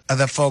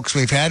the folks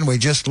we've had. And we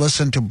just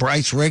listened to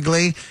Bryce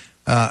Wrigley,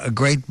 a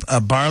great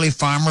barley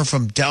farmer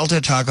from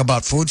Delta, talk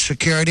about food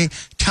security.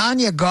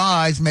 Tanya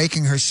Gaw is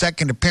making her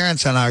second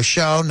appearance on our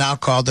show, now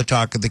called The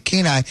Talk of the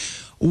Kenai.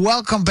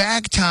 Welcome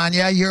back,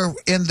 Tanya. You're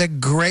in the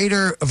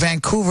greater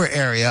Vancouver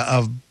area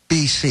of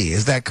BC.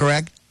 Is that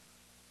correct?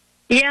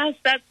 Yes,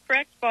 that's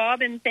correct,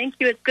 Bob, and thank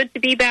you. It's good to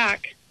be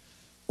back.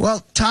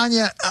 Well,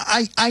 Tanya,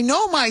 I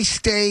know my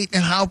state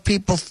and how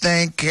people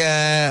think,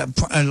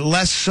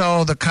 less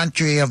so the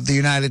country of the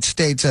United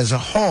States as a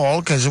whole,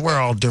 because we're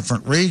all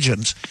different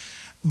regions.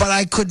 But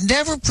I could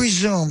never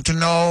presume to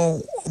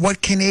know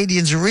what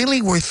Canadians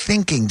really were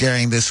thinking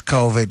during this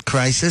COVID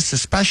crisis,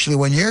 especially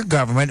when your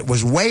government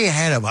was way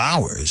ahead of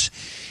ours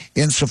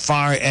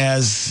insofar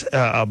as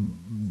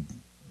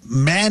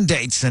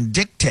mandates and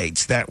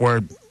dictates that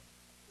were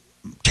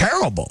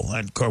terrible.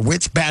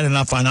 It's bad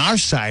enough on our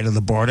side of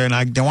the border, and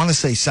I don't want to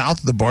say south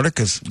of the border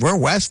because we're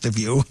west of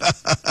you.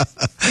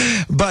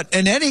 But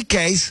in any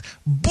case,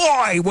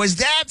 boy, was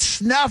that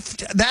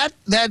snuffed, that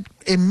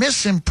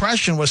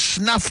misimpression was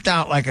snuffed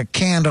out like a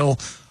candle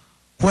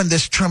when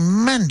this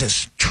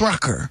tremendous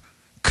trucker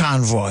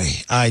convoy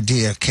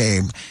idea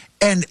came.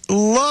 And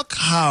look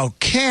how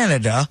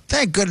Canada,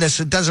 thank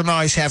goodness it doesn't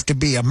always have to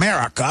be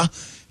America,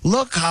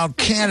 look how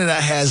Canada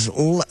has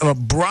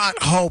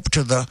brought hope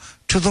to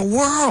the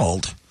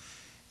world.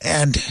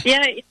 And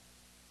yeah,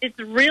 it's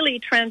really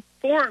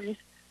transformed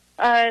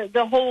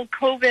the whole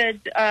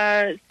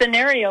COVID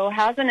scenario,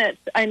 hasn't it?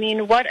 I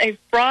mean, what a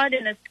fraud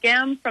and a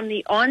scam from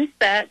the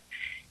onset.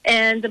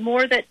 And the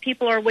more that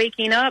people are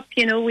waking up,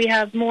 we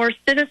have more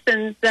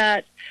citizens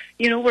that,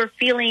 we're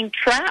feeling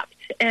trapped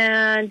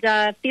and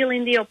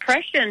feeling the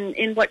oppression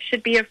in what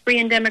should be a free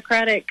and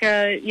democratic,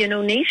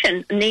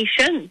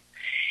 nation.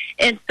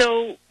 And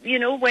so,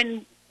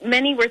 when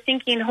many were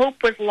thinking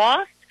hope was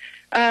lost,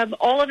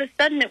 all of a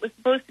sudden it was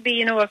supposed to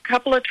be, a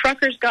couple of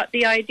truckers got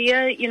the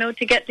idea,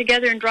 to get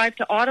together and drive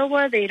to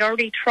Ottawa. They'd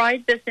already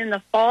tried this in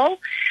the fall,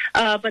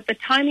 but the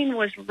timing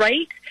was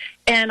right.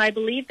 And I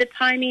believe the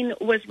timing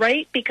was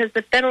right because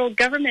the federal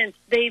government,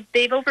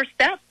 they've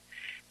overstepped.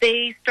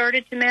 They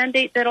started to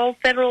mandate that all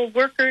federal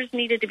workers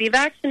needed to be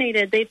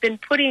vaccinated. They've been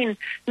putting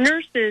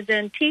nurses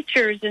and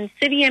teachers and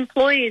city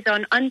employees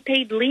on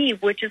unpaid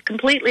leave, which is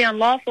completely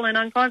unlawful and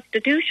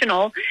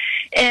unconstitutional.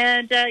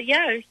 And,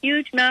 a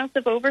huge,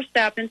 massive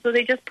overstep. And so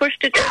they just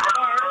pushed it too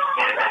far.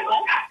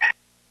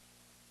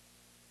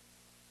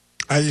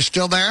 Are you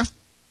still there?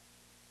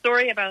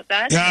 Sorry about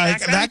that. Yeah,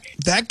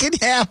 that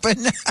could happen.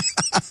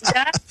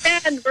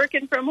 And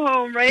working from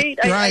home, right?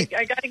 Right.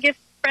 I got to give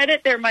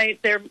credit. They're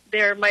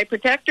my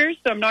protectors,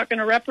 so I'm not going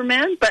to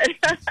reprimand. But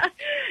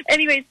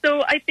anyway,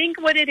 so I think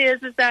what it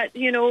is that,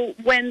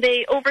 when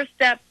they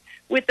overstepped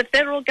with the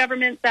federal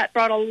government, that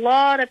brought a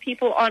lot of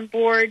people on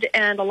board,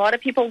 and a lot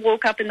of people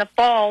woke up in the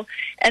fall,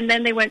 and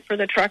then they went for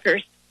the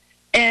truckers.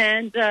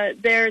 And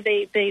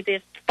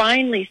they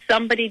finally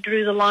somebody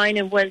drew the line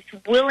and was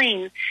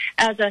willing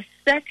as a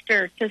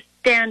sector to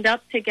stand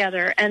up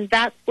together, and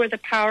that's where the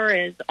power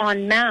is,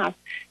 en masse.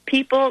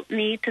 People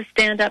need to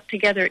stand up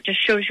together. It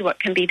just shows you what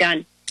can be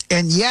done.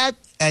 And yet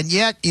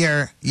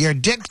your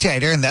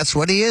dictator, and that's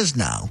what he is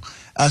now,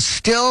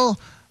 still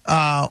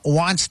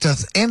wants to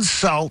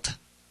insult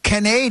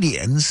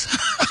Canadians.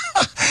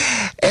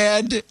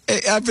 And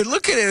I've been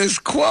looking at his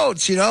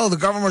quotes, the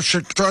government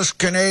should trust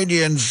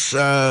Canadians,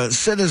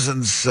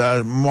 citizens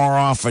more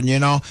often,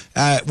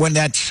 when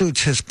that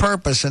suits his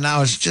purpose. And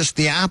now it's just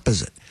the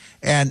opposite.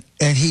 And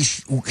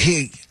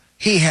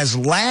he has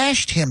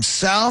lashed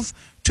himself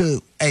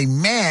to a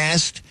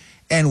mast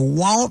and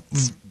won't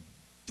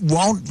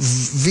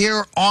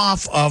veer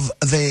off of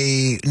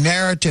the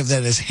narrative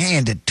that is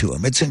handed to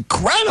him. It's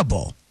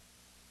incredible.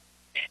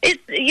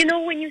 It's,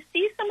 when you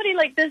see somebody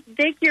like this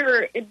dig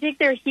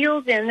their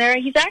heels in there,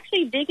 he's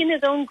actually digging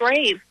his own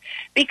grave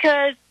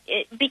because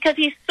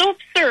he's so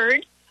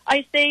absurd.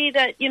 I say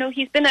that,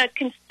 he's been a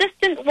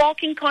consistent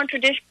walking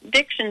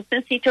contradiction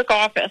since he took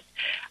office.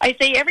 I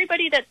say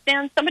somebody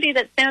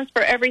that stands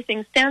for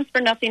everything stands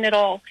for nothing at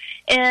all.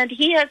 And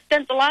he has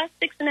spent the last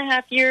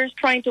 6.5 years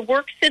trying to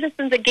work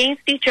citizens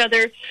against each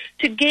other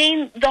to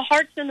gain the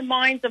hearts and the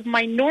minds of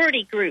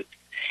minority groups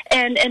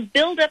and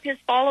build up his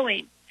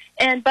following.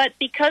 But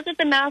because of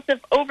the massive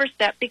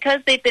overstep,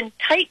 because they've been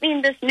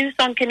tightening this noose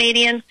on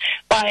Canadians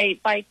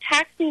by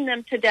taxing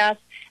them to death,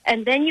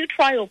 and then you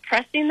try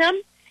oppressing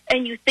them,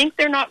 and you think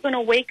they're not going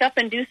to wake up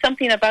and do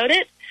something about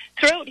it.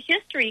 Throughout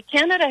history,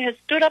 Canada has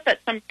stood up at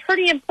some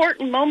pretty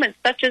important moments,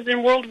 such as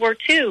in World War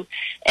II.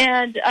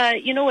 And,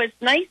 as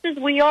nice as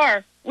we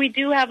are, we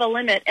do have a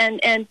limit.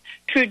 And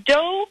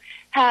Trudeau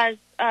has,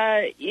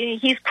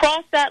 he's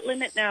crossed that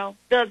limit now.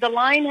 The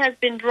line has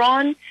been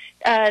drawn.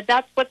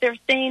 That's what they're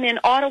saying in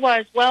Ottawa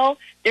as well.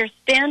 They're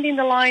standing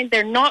the line.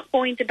 They're not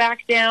going to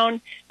back down,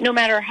 no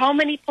matter how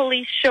many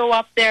police show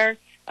up there.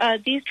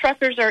 These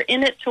truckers are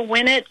in it to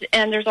win it,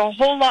 and there's a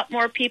whole lot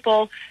more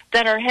people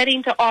that are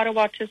heading to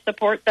Ottawa to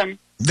support them.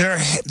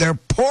 They're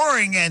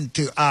pouring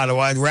into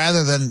Ottawa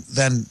rather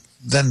than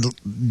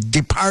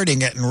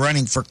departing it and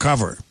running for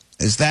cover.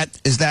 Is that?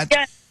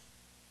 Yeah.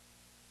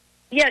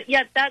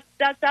 Yeah,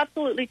 that's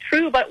absolutely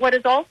true. But what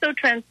is also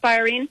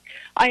transpiring,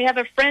 I have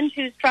a friend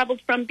who's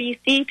traveled from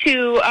BC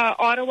to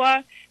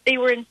Ottawa. They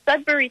were in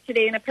Sudbury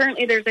today, and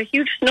apparently there's a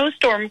huge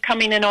snowstorm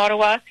coming in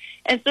Ottawa.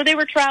 And so they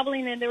were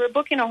traveling, and they were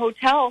booking a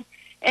hotel.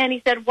 And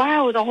he said,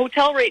 wow, the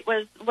hotel rate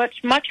was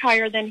much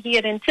higher than he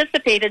had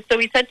anticipated. So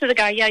he said to the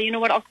guy, yeah, you know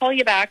what, I'll call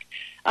you back.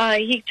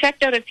 He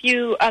checked out a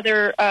few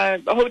other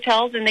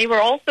hotels, and they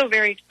were also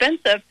very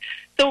expensive.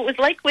 So it was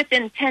like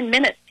within 10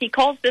 minutes, he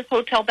calls this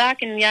hotel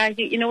back, and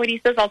you know what he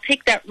says? I'll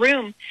take that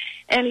room.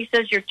 And he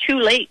says, you're too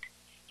late.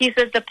 He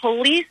says, the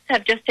police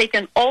have just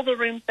taken all the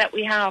rooms that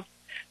we have.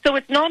 So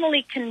it's not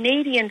only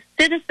Canadian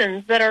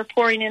citizens that are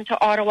pouring into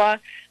Ottawa,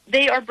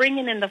 they are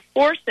bringing in the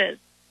forces.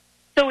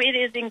 So it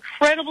is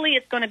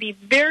it's going to be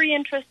very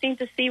interesting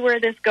to see where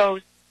this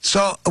goes.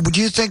 So would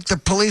you think the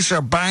police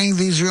are buying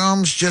these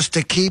rooms just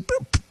to keep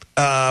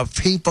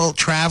people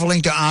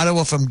traveling to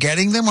Ottawa from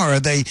getting them, or are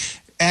they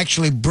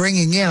actually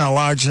bringing in a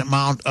large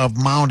amount of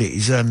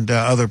Mounties and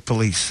other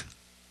police?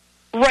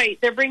 Right.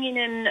 They're bringing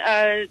in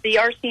the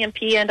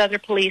RCMP and other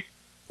police.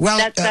 Well,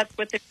 that's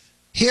what they're...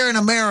 Here in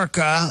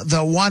America,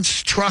 the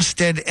once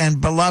trusted and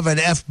beloved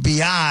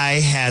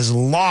FBI has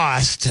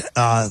lost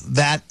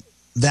that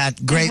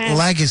great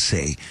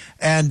legacy.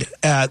 And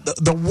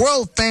the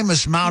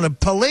world-famous mounted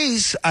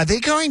police, are they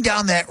going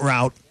down that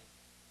route?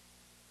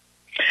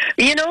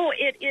 You know,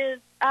 it is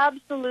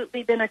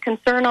absolutely been a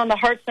concern on the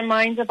hearts and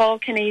minds of all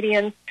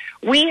Canadians.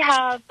 We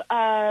have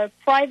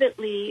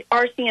privately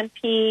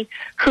RCMP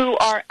who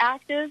are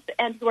active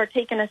and who are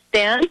taking a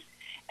stand.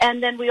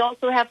 And then we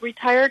also have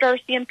retired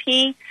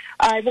RCMP.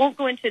 I won't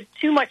go into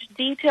too much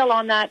detail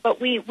on that,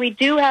 but we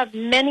do have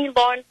many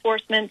law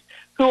enforcement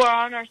who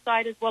are on our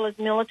side as well as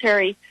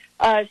military.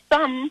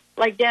 Some,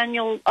 like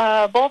Daniel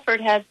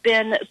Bulford, has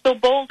been so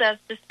bold as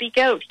to speak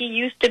out. He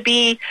used to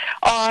be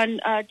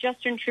on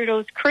Justin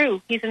Trudeau's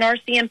crew. He's an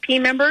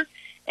RCMP member,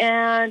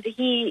 and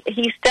he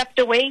stepped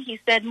away. He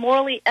said,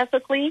 morally,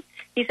 ethically,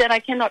 he said, I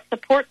cannot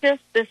support this.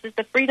 This is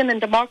the freedom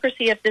and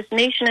democracy of this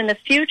nation and the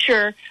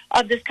future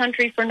of this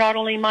country for not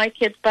only my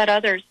kids but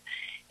others.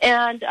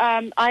 And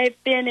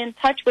I've been in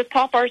touch with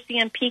top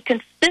RCMP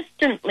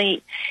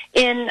consistently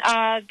in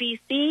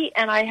BC,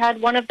 and I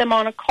had one of them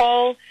on a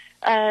call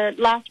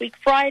last week,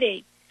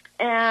 Friday.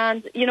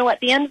 And, you know, at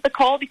the end of the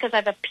call, because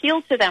I've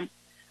appealed to them,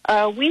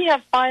 we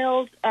have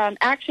filed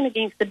action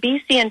against the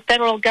BC and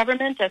federal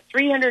government. A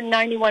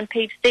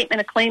 391-page statement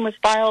of claim was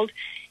filed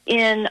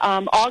in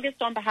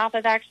August on behalf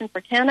of Action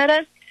for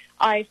Canada.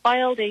 I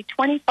filed a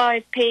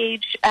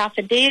 25-page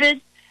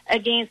affidavit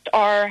against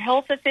our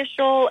health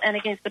official and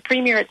against the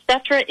premier,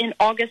 etc., in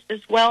August as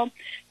well.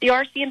 The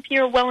RCMP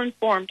are well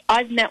informed.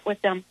 I've met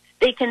with them.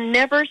 They can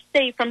never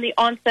say from the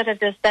onset of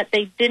this that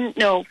they didn't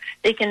know.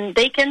 They can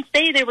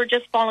say they were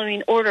just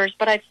following orders,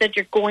 but I've said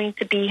you're going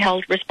to be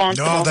held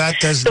responsible. No,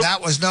 that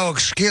was no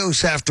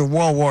excuse after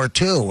World War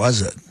II,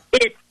 was it?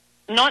 It's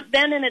not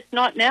then and it's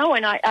not now.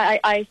 And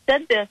I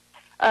said this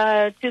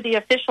to the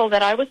official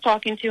that I was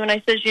talking to, and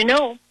I says,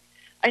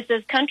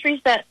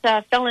 countries that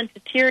fell into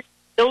tyranny,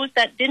 those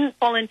that didn't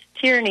fall into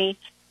tyranny,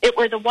 it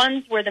were the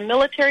ones where the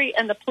military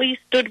and the police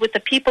stood with the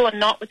people and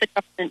not with the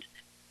government.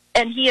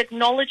 And he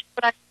acknowledged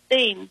what I was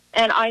saying.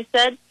 And I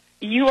said,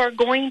 you are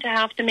going to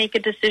have to make a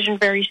decision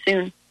very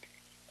soon.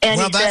 And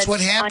well, that's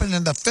what happened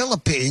in the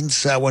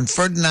Philippines when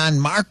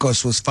Ferdinand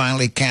Marcos was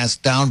finally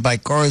cast down by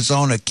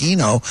Corazon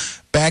Aquino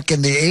back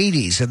in the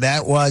 80s. And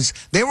that was,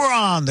 they were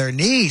on their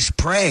knees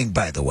praying,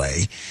 by the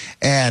way.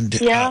 And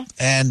the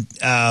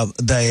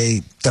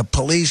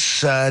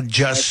police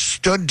just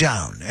stood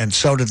down, and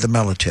so did the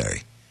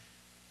military.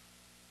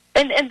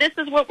 And this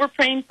is what we're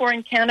praying for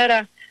in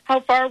Canada.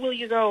 How far will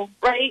you go,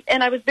 right?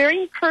 And I was very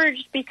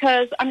encouraged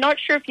because I'm not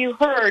sure if you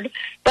heard,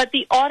 but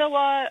the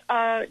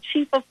Ottawa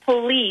chief of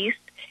police,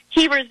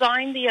 he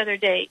resigned the other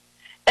day.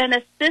 An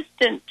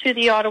assistant to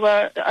the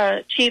Ottawa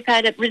chief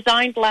had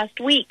resigned last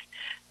week.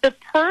 The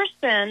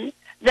person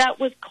that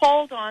was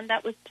called on,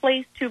 that was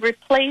placed to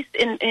replace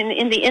in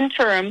the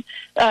interim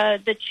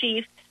the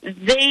chief,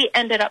 they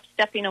ended up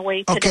stepping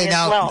away today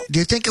as well. Do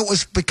you think it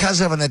was because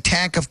of an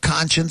attack of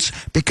conscience?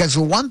 Because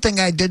the one thing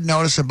I did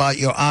notice about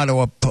your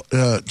Ottawa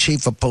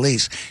chief of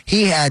police,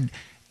 he had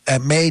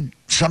made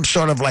some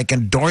sort of like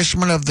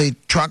endorsement of the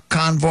truck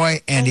convoy,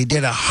 and he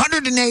did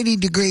 180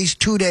 degrees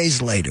 2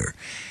 days later.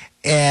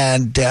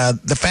 And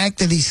the fact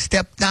that he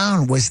stepped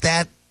down, was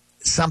that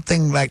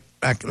something like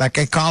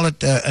I call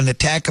it an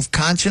attack of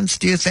conscience,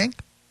 do you think?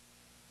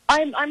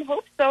 I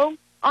hope so.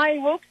 I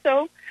hope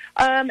so.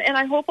 And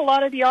I hope a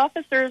lot of the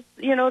officers,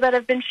 that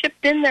have been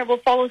shipped in there will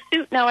follow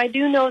suit. Now, I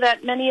do know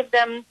that many of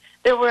them,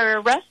 there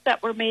were arrests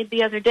that were made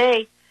the other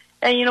day.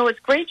 And, it's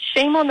great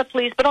shame on the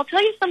police. But I'll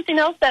tell you something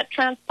else that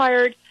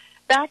transpired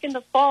back in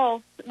the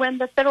fall when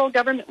the federal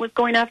government was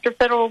going after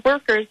federal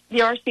workers, the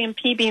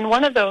RCMP being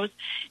one of those,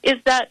 is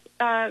that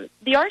the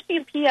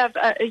RCMP have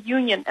a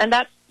union, and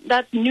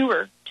that's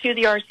newer to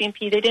the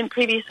RCMP. They didn't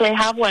previously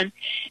have one.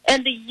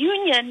 And the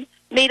union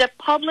made a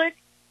public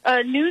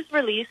news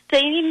release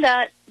stating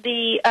that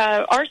the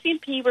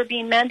RCMP were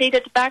being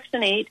mandated to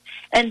vaccinate,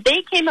 and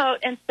they came out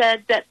and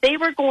said that they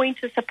were going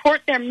to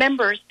support their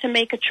members to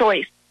make a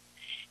choice.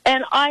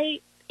 And I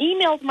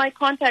emailed my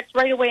contacts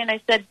right away, and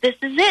I said, this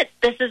is it.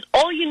 This is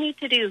all you need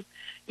to do.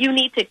 You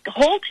need to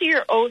hold to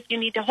your oath. You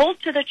need to hold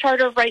to the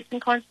Charter of Rights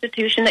and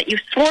Constitution that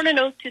you've sworn an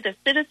oath to the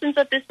citizens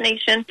of this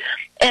nation,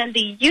 and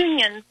the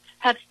unions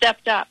have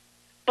stepped up.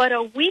 But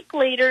a week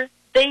later,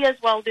 they as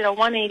well did a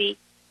 180,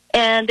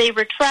 and they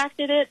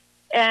retracted it,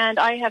 and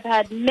I have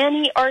had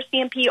many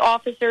RCMP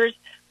officers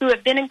who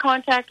have been in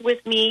contact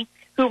with me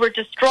who were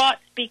distraught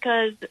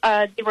because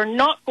they were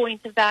not going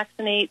to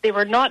vaccinate. They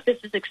were not, this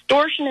is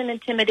extortion and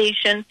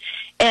intimidation,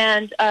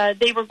 and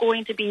they were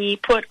going to be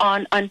put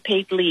on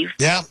unpaid leave.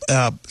 Yeah,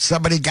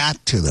 somebody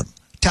got to them.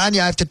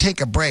 Tanya, I have to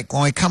take a break.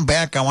 When we come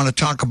back, I want to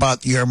talk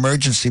about your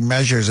Emergency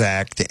Measures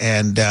Act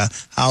and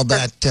how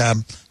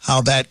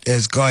that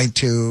is going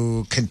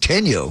to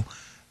continue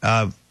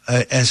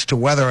as to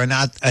whether or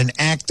not an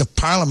act of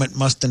Parliament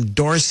must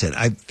endorse it.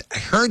 I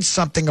heard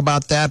something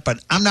about that,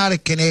 but I'm not a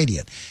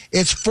Canadian.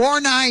 It's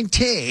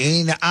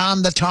 4:19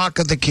 on the Talk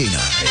of the Kenai.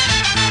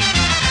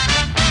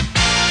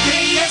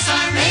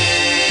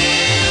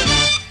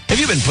 Have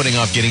you been putting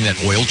off getting that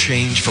oil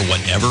change for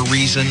whatever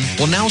reason?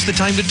 Well, now's the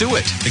time to do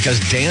it because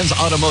Dan's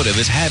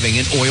Automotive is having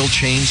an oil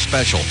change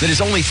special that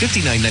is only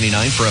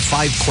 $59.99 for a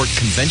 5-quart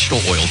conventional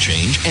oil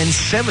change and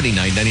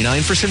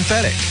 $79.99 for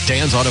synthetic.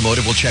 Dan's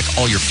Automotive will check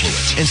all your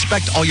fluids,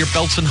 inspect all your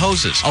belts and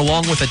hoses,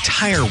 along with a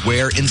tire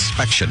wear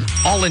inspection,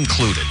 all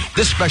included.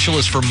 This special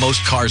is for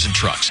most cars and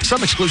trucks.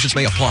 Some exclusions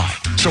may apply.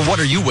 So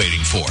what are you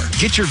waiting for?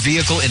 Get your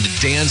vehicle into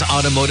Dan's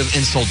Automotive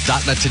in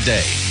Soldotna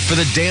today for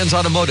the Dan's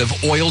Automotive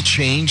Oil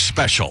Change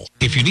Special.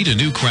 If you need a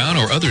new crown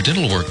or other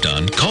dental work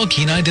done, call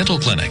Kenai Dental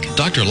Clinic.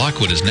 Dr.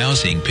 Lockwood is now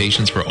seeing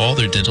patients for all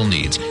their dental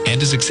needs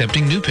and is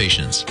accepting new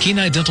patients.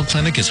 Kenai Dental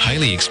Clinic is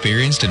highly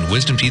experienced in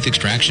wisdom teeth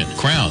extraction,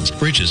 crowns,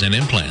 bridges, and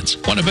implants.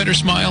 Want a better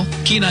smile?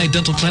 Kenai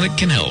Dental Clinic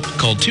can help.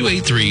 Call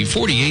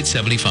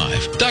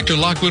 283-4875. Dr.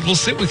 Lockwood will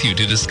sit with you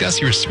to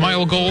discuss your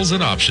smile goals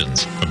and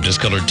options. From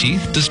discolored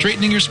teeth to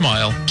straightening your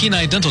smile,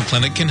 Kenai Dental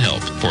Clinic can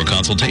help. For a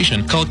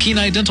consultation, call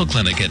Kenai Dental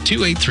Clinic at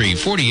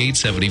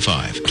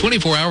 283-4875.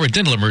 24-hour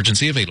dental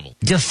emergency available.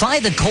 Defy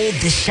the cold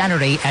this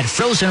Saturday at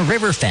Frozen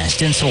River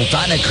Fest in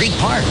Soldotna Creek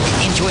Park.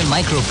 Enjoy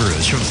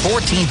microbrews from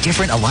 14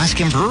 different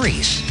Alaskan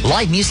breweries.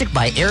 Live music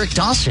by Eric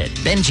Dawson,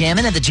 Ben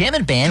Jammin and the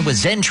Jammin Band with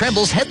Zen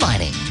Trebles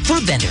headlining.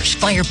 Food vendors,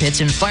 fire pits,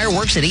 and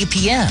fireworks at 8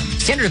 p.m.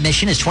 Standard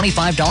admission is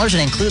 $25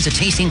 and includes a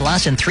tasting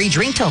glass and 3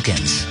 drink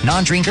tokens.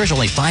 Non-drinkers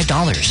only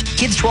 $5.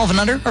 Kids 12 and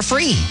under are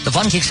free. The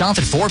fun kicks off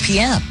at 4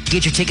 p.m.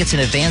 Get your tickets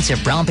in advance at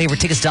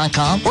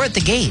brownpapertickets.com or at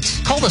the gates.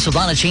 Call the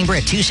Soldotna Chamber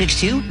at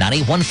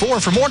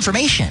 262-9814 for more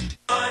information.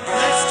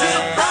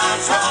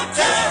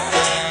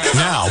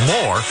 Now,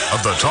 more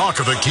of the Talk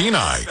of the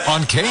Kenai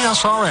on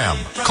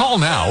KSRM. Call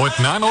now at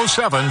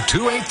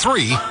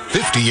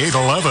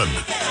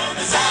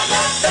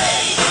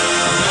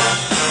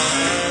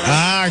 907-283-5811.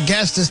 Our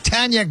guest is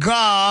Tanya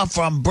Gaw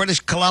from British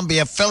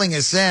Columbia, filling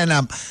us in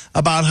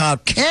about how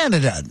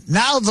Canada,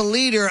 now the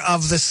leader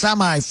of the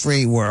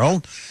semi-free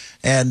world.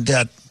 And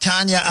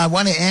Tanya, I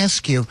want to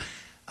ask you,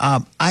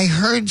 I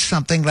heard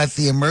something like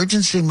the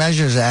Emergency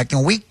Measures Act,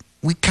 and we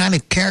kind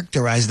of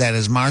characterize that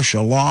as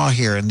martial law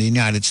here in the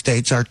United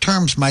States. Our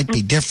terms might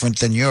be different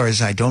than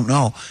yours. I don't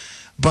know.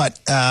 But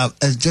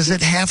does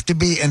it have to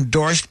be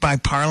endorsed by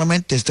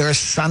Parliament? Is there a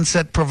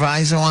sunset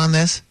proviso on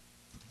this?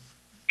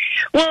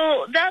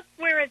 Well, that's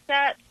where it's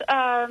at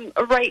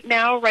right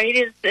now,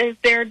 right, is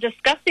they're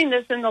discussing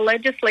this in the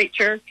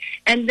legislature,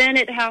 and then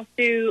it has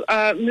to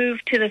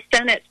move to the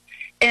Senate.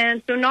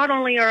 And so not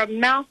only are a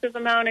massive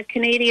amount of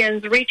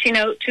Canadians reaching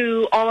out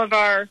to all of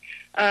our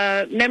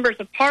members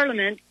of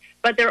Parliament,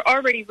 but they're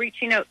already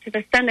reaching out to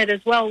the Senate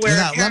as well. Where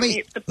now, let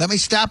me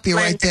stop you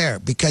right there,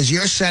 because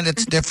your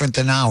Senate's different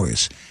than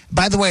ours.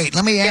 By the way,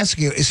 let me ask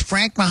you, is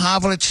Frank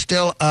Mahovlich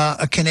still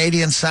a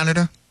Canadian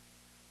senator?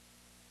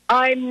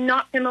 I'm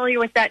not familiar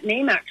with that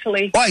name,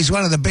 actually. Well, he's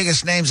one of the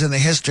biggest names in the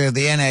history of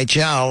the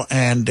NHL,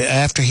 and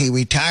after he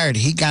retired,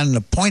 he got an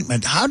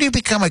appointment. How do you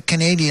become a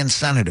Canadian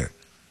senator?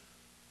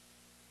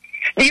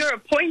 You're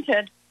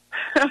appointed.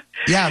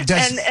 Yeah, is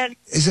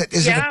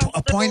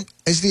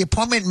the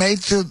appointment made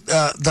through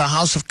the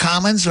House of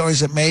Commons, or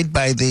is it made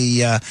by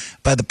the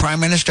Prime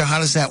Minister? How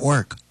does that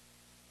work?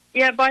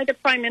 Yeah, by the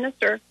Prime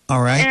Minister.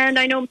 All right. And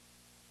I know,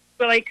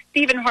 like,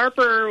 Stephen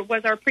Harper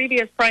was our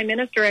previous Prime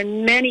Minister,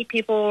 and many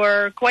people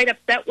were quite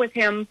upset with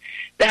him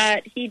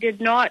that he did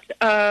not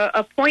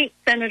appoint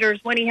senators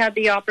when he had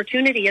the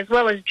opportunity, as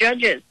well as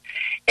judges.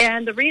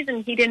 And the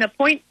reason he didn't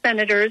appoint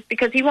senators,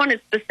 because he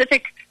wanted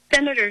specific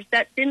senators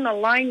that didn't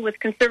align with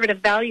conservative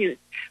values,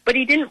 but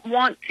he didn't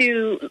want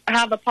to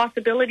have a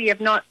possibility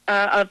of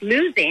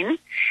losing,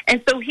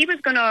 and so he was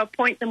going to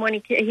appoint them when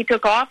he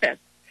took office,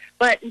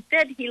 but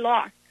instead he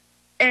lost.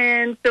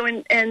 And so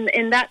in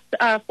that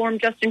form,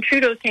 Justin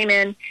Trudeau came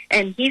in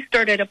and he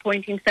started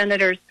appointing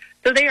senators.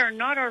 So they are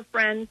not our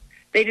friends.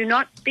 They do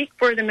not speak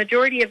for the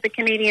majority of the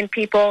Canadian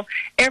people.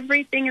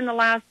 Everything in the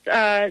last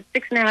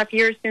 6.5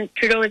 years since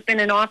Trudeau has been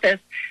in office,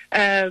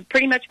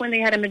 pretty much when they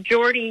had a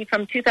majority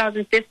from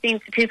 2015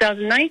 to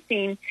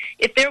 2019,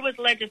 if there was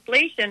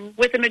legislation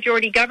with a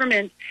majority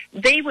government,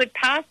 they would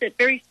pass it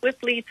very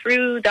swiftly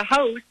through the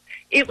House.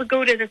 It would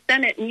go to the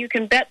Senate, and you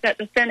can bet that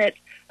the Senate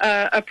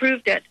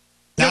approved it.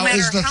 Now,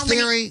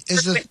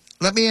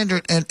 let me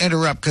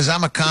interrupt, because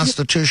I'm a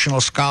constitutional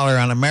scholar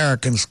on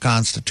American's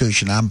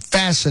Constitution. I'm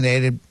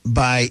fascinated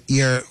by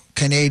your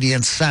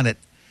Canadian Senate.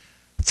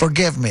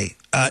 Forgive me.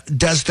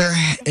 Does there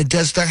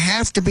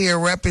have to be a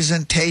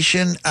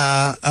representation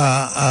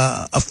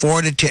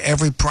afforded to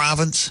every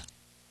province?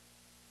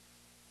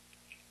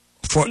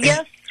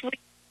 Yes.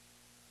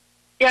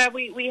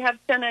 We have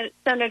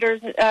senators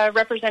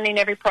representing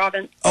every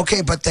province.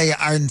 Okay, but they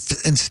are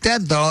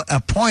instead, though,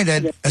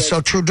 appointed.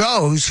 So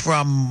Trudeau, who's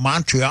from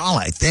Montreal,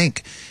 I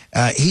think,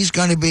 he's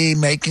going to be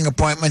making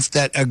appointments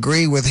that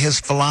agree with his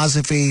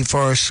philosophy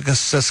for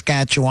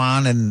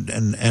Saskatchewan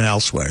and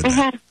elsewhere.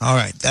 Mm-hmm. All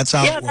right, that's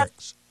how it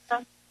works.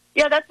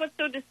 Yeah, that's what's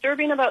so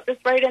disturbing about this,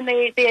 right? And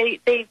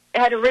they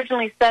had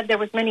originally said there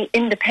was many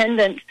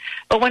independent,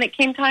 but when it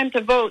came time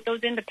to vote,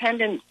 those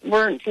independents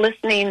weren't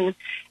listening,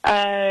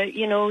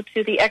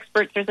 to the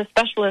experts or the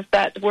specialists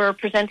that were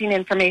presenting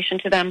information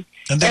to them.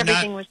 And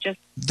everything was just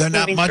they're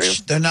not much.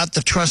 through. They're not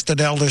the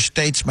trusted elder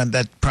statesman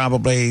that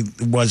probably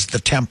was the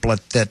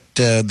template that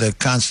the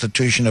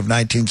Constitution of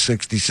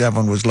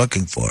 1967 was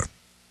looking for.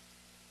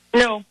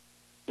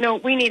 No,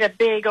 we need a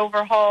big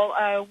overhaul.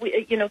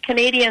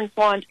 Canadians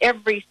want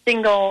every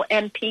single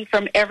MP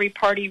from every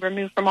party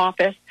removed from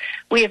office.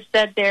 We have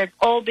said they've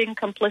all been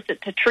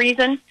complicit to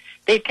treason.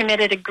 They've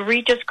committed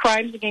egregious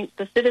crimes against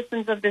the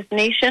citizens of this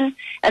nation,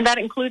 and that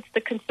includes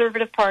the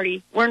Conservative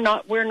Party. We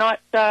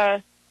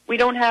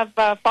don't have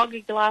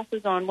foggy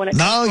glasses on when it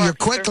comes to No, you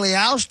quickly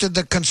ousted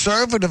the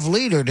Conservative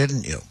leader,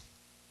 didn't you?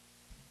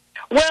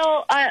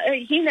 Well,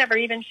 he never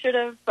even should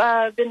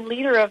have been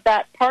leader of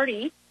that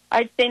party.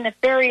 I'd say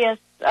nefarious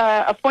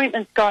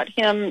appointments got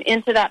him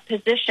into that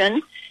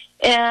position.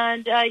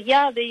 And,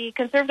 the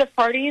Conservative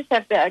Party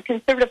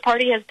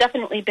has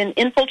definitely been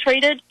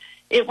infiltrated.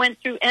 It went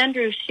through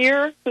Andrew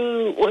Scheer,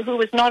 who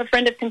was not a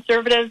friend of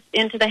Conservatives,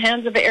 into the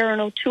hands of Aaron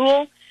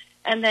O'Toole.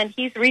 And then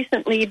he's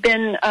recently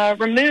been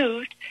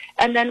removed.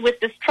 And then with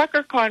this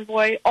trucker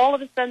convoy, all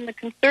of a sudden the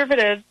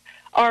Conservatives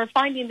are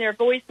finding their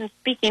voice and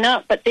speaking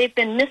up, but they've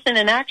been missing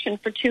in action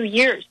for 2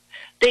 years.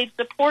 They've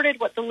supported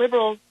what the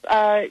Liberals,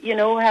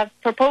 have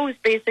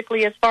proposed,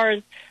 basically, as far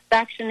as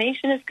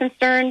vaccination is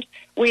concerned.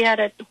 We had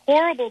a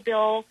horrible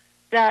bill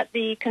that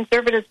the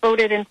Conservatives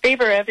voted in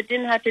favor of. It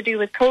didn't have to do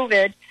with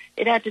COVID.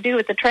 It had to do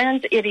with the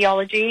trans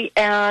ideology,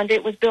 and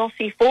it was Bill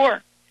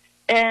C-4.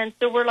 And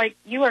so we're like,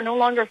 you are no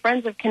longer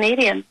friends of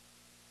Canadians.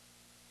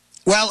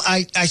 Well,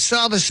 I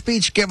saw the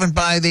speech given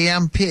by the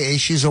MP.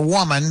 She's a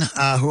woman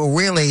who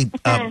really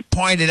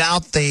pointed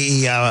out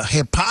the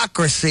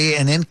hypocrisy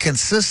and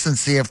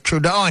inconsistency of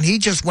Trudeau, and he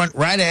just went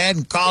right ahead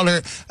and called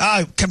her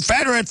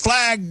Confederate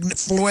flag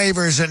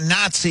wavers and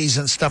Nazis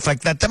and stuff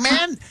like that. The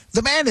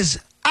man is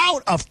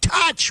out of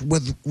touch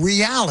with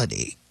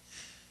reality.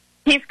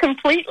 He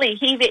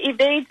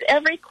evades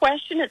every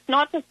question. It's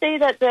not to say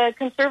that the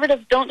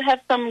Conservatives don't have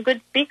some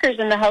good speakers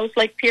in the House,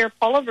 like Pierre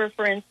Poilievre,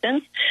 for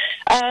instance.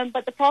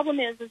 But the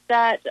problem is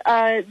that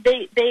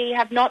they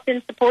have not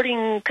been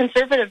supporting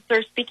Conservatives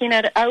or speaking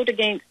out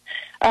against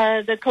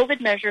the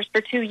COVID measures for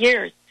 2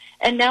 years.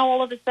 And now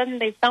all of a sudden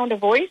they've found a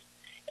voice.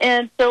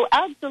 And so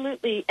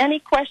absolutely, any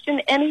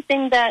question,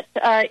 anything that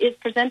is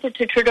presented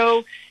to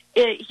Trudeau,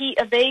 he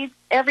evades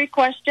every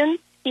question.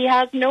 He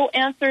has no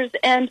answers.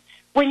 And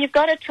when you've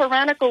got a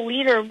tyrannical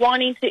leader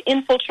wanting to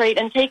infiltrate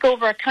and take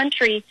over a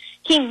country,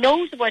 he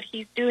knows what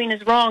he's doing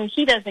is wrong.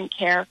 He doesn't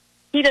care.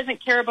 He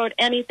doesn't care about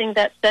anything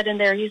that's said in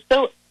there. He's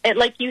so,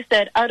 like you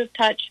said, out of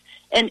touch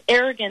and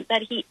arrogant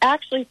that he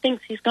actually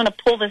thinks he's going to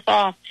pull this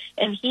off.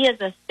 And he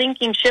is a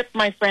sinking ship,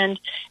 my friend.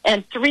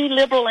 And 3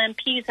 Liberal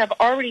MPs have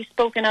already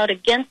spoken out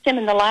against him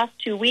in the last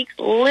 2 weeks,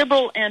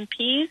 Liberal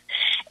MPs.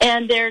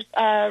 And there's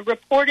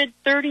reported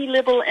 30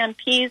 Liberal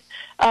MPs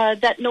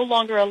that no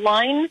longer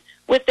align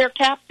with their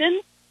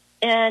captain.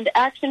 And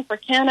Action for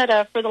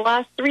Canada for the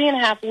last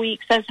 3.5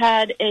 weeks has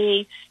had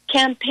a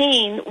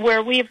campaign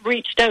where we've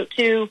reached out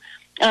to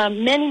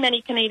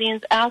many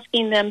Canadians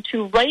asking them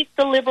to write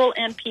the Liberal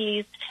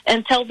MPs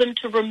and tell them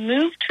to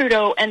remove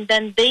Trudeau, and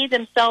then they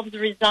themselves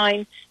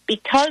resign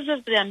because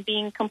of them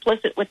being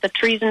complicit with the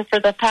treason for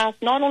the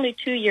past not only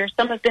 2 years,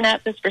 some have been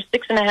at this for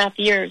 6.5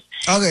 years.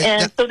 Okay.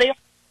 And so they...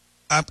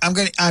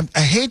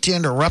 I hate to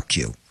interrupt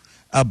you.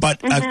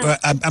 But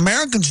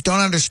Americans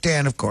don't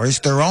understand, of course,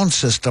 their own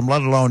system,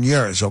 let alone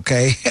yours,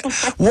 okay?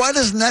 What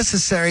is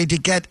necessary to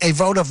get a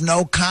vote of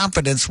no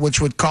confidence, which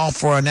would call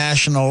for a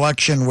national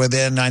election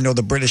within, I know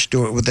the British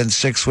do it within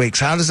 6 weeks.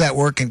 How does that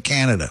work in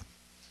Canada?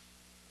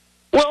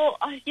 Well,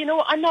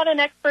 I'm not an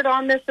expert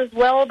on this as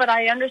well, but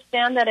I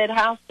understand that it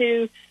has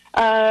to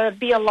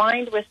be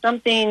aligned with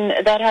something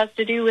that has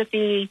to do with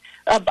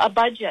a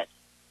budget.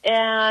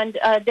 And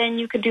then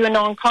you could do a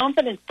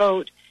non-confidence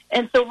vote.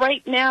 And so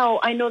right now,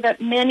 I know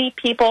that many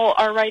people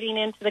are writing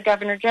into the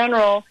Governor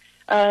General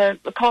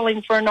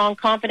calling for a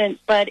non-confidence,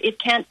 but it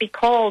can't be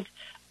called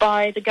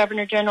by the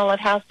Governor General. It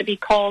has to be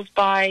called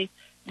by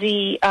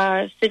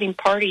the sitting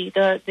party,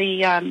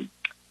 within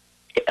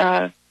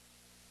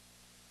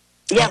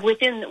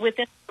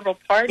the Liberal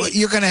Party. Well,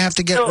 you're going to have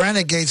to get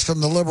renegades from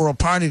the Liberal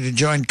Party to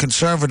join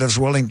conservatives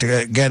willing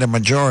to get a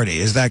majority.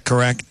 Is that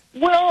correct?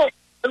 Well,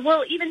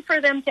 even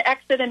for them to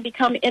exit and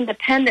become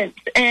independent.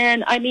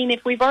 And, I mean,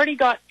 if we've already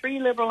got 3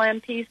 Liberal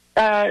MPs,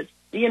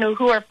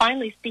 who are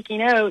finally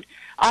speaking out,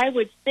 I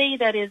would say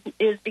that is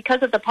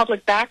because of the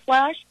public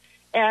backlash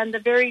and the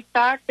very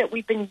fact that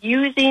we've been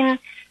using,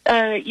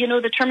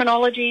 the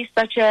terminology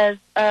such as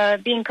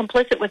being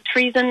complicit with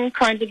treason,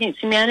 crimes against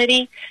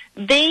humanity.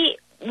 They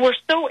were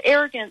so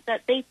arrogant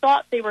that they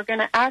thought they were going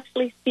to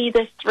actually see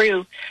this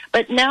through.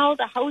 But now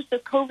the house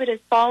of COVID is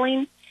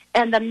falling,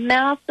 and the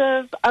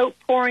massive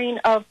outpouring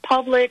of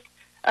public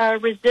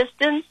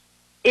resistance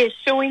is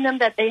showing them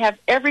that they have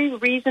every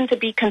reason to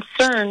be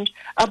concerned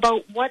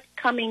about what's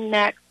coming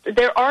next.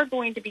 There are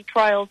going to be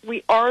trials.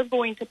 We are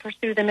going to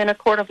pursue them in a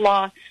court of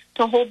law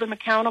to hold them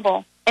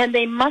accountable. And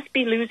they must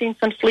be losing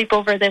some sleep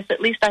over this.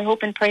 At least I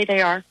hope and pray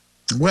they are.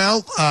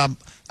 Well,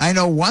 I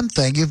know one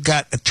thing. You've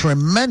got a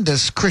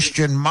tremendous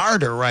Christian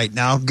martyr right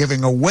now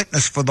giving a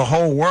witness for the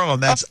whole world,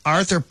 and that's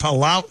Arthur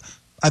Palau.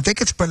 I think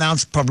it's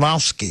pronounced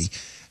Pawlowski.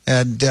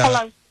 And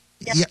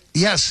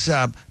yes,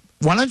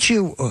 why don't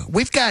you?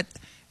 We've got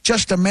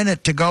just a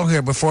minute to go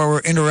here before we're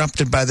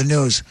interrupted by the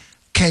news.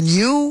 Can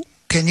you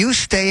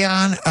stay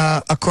on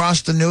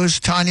across the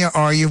news, Tanya,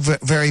 or are you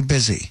very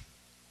busy?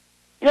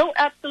 No,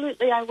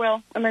 absolutely, I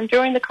will. I'm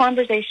enjoying the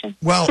conversation.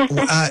 Well,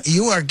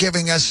 you are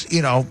giving us,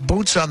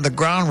 boots on the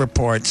ground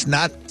reports,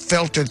 not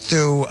filtered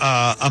through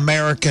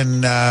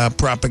American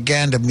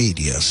propaganda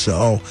media.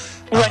 So,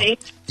 right.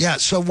 Yeah.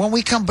 So when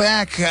we come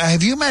back,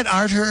 have you met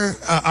Arthur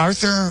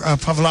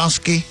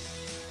Pawlowski?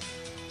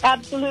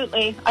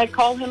 Absolutely. I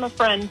call him a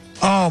friend.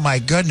 Oh, my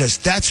goodness.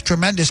 That's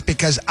tremendous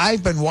because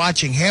I've been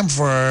watching him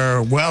for,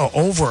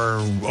 over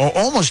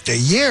almost a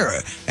year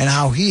and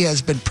how he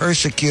has been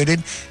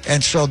persecuted.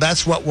 And so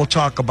that's what we'll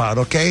talk about,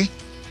 okay?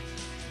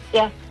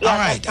 Yeah. All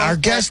right. Our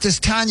guest is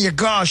Tanya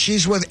Goss.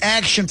 She's with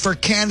Action for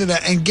Canada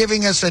and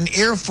giving us an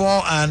earful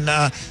on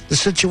the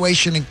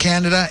situation in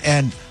Canada.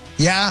 And,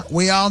 yeah,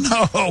 we all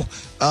know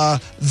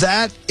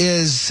that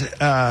is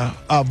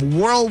of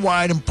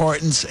worldwide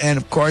importance. And,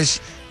 of course,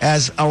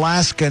 as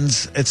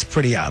Alaskans, it's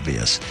pretty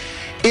obvious.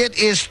 It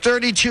is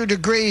 32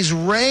 degrees,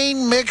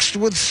 rain mixed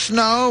with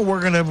snow.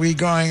 We're going to be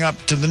going up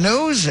to the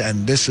news,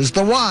 and this is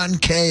the one,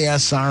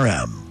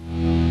 KSRM.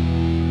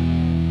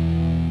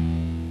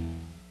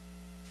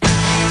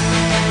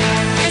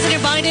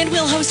 President Biden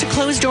will host a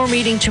closed-door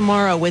meeting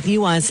tomorrow with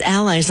U.S.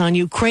 allies on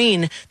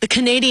Ukraine. The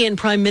Canadian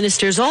Prime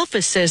Minister's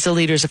office says the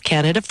leaders of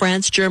Canada,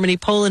 France, Germany,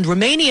 Poland,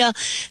 Romania,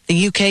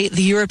 the UK,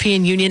 the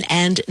European Union,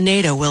 and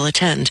NATO will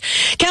attend.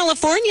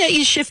 California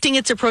is shifting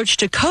its approach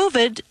to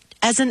COVID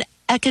as an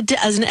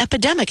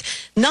epidemic,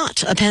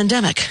 not a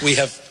pandemic. We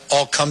have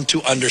all come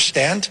to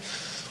understand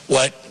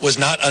what was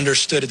not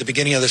understood at the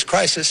beginning of this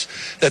crisis,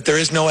 that there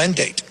is no end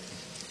date,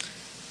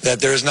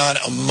 that there is not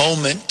a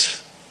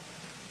moment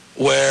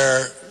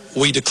where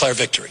we declare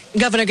victory.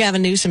 Governor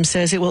Gavin Newsom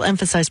says it will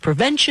emphasize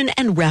prevention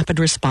and rapid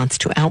response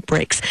to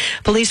outbreaks.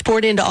 Police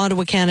poured into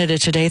Ottawa, Canada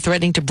today,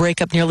 threatening to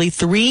break up nearly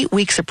 3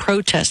 weeks of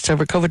protests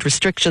over COVID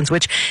restrictions,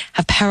 which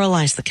have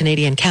paralyzed the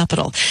Canadian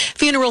capital.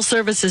 Funeral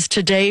services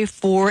today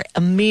for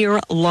Amir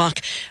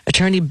Locke.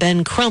 Attorney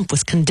Ben Crump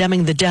was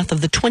condemning the death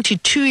of the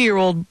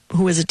 22-year-old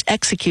who was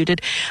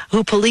executed,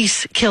 who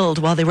police killed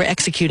while they were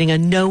executing a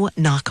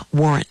no-knock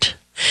warrant.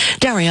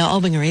 Daria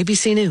Albinger,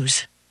 ABC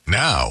News.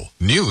 Now,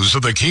 news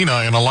of the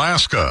Kenai in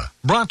Alaska.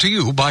 Brought to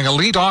you by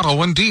Elite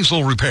Auto and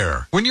Diesel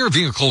Repair. When your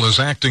vehicle is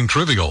acting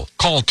trivial,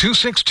 call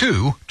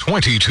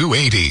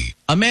 262-2280.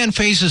 A man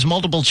faces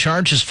multiple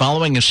charges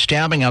following a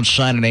stabbing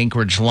outside an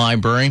Anchorage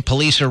library.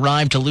 Police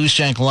arrived to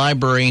Lusac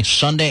Library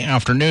Sunday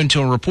afternoon to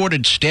a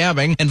reported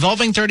stabbing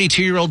involving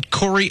 32-year-old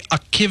Corey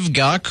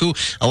Akivgak, who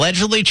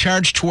allegedly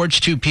charged towards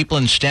 2 people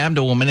and stabbed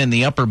a woman in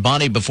the upper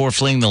body before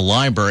fleeing the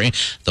library.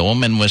 The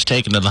woman was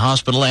taken to the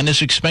hospital and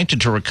is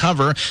expected to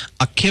recover.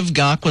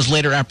 Akivgak was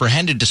later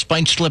apprehended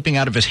despite slipping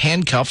out of his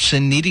handcuffs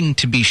and needing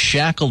to be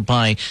shackled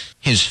by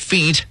his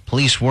feet.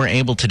 Police were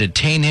able to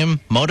detain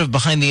him. Motive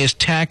behind the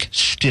attack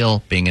still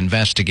being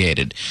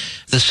investigated.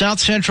 The South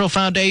Central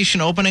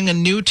Foundation opening a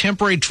new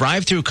temporary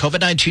drive-through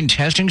COVID-19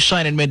 testing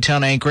site in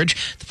Midtown Anchorage.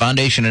 The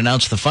foundation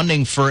announced the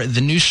funding for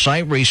the new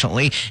site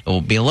recently. It will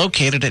be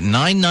located at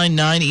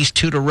 999 East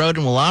Tudor Road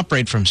and will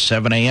operate from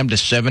 7 a.m. to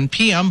 7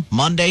 p.m.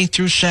 Monday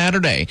through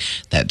Saturday.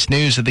 That's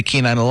news of the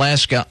Kenai,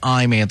 Alaska.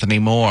 I'm Anthony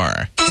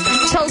Moore.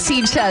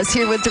 Chelsea Chess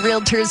here with the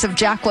Realtors of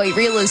Jack White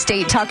Real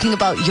Estate talking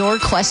about your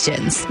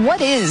questions.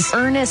 What is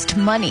earnest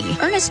money?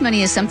 Earnest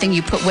money is something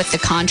you put with the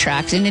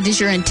contract, and it is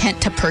your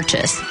intent to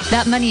purchase.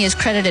 That money is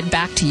credited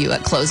back to you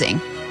at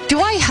closing. Do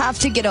I have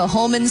to get a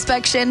home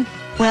inspection?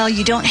 Well,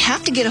 you don't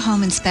have to get a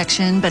home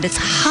inspection, but it's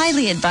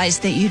highly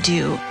advised that you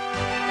do.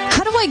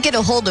 How do I get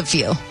a hold of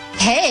you?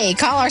 Hey,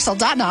 call our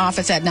Soldotna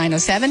office at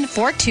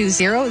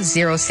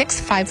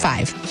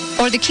 907-420-0655.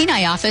 Or the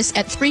Kenai office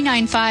at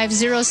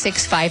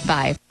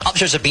 395-0655.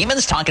 Officers of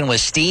Beeman's talking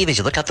with Steve. As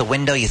you look out the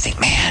window, you think,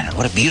 man,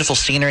 what a beautiful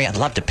scenery. I'd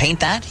love to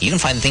paint that. You can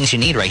find the things you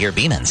need right here at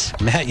Beeman's.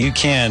 Matt, you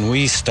can.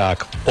 We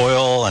stock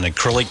oil and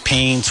acrylic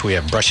paints. We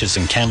have brushes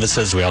and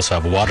canvases. We also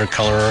have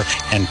watercolor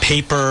and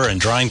paper and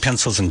drawing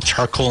pencils and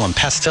charcoal and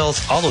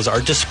pastels. All those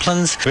art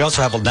disciplines. We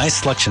also have a nice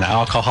selection of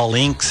alcohol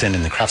inks. And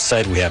in the craft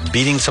side, we have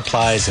beading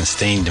supplies and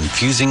stained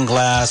infusing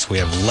glass. We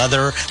have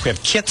leather. We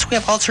have kits. We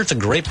have all sorts of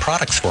great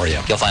products for you.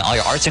 You'll find all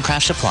your arts and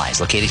craft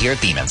supplies located here at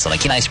Beeman's on the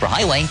Kenai Super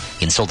Highway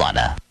in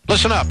Soldotna.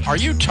 Listen up. Are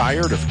you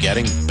tired of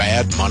getting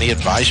bad money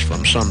advice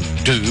from some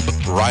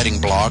doob writing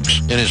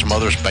blogs in his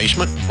mother's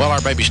basement? Well,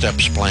 our Baby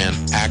Steps plan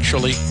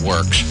actually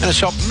works, and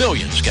it's helped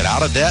millions get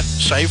out of debt,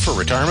 save for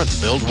retirement,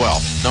 and build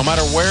wealth. No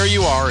matter where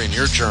you are in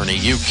your journey,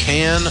 you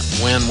can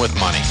win with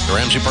money. The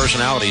Ramsey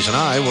Personalities and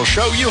I will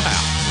show you how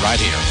right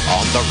here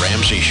on The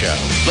Ramsey Show.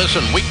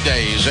 Listen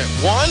weekdays at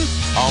 1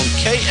 on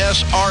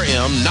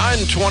KSRM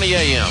 920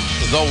 AM.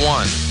 The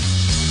One.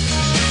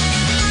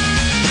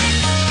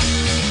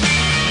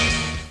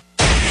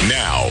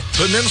 Now,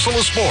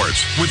 Peninsula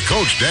Sports with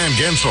Coach Dan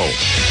Gensel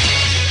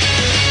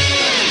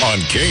on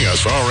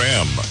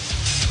KSRM.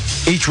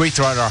 Each week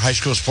throughout our high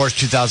school sports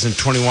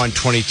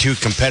 2021-22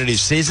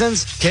 competitive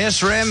seasons,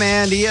 KSRM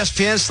and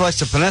ESPN selects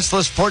the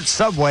Peninsula Sports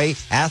Subway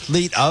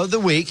Athlete of the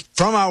Week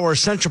from our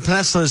Central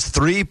Peninsula's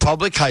 3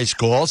 public high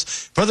schools.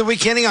 For the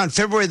week ending on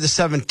February the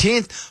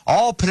 17th,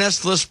 all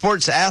Peninsula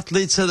Sports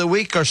Athletes of the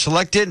Week are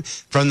selected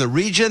from the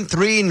Region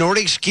 3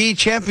 Nordic Ski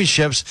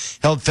Championships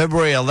held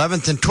February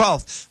 11th and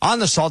 12th on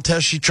the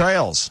Salteschi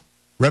Trails.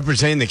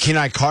 Representing the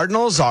Kenai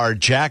Cardinals are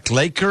Jack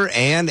Laker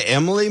and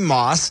Emily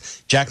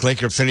Moss. Jack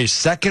Laker finished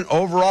second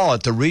overall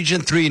at the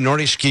Region 3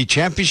 Nordic Ski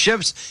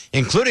Championships,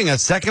 including a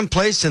second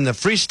place in the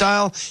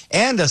freestyle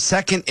and a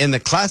second in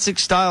the classic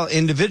style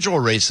individual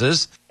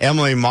races.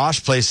 Emily Moss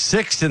placed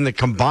sixth in the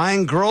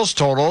combined girls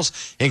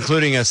totals,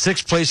 including a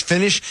sixth-place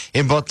finish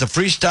in both the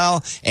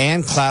freestyle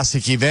and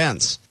classic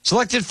events.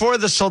 Selected for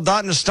the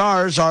Soldotna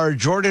Stars are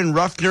Jordan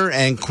Ruffner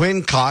and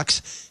Quinn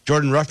Cox.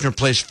 Jordan Ruffner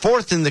placed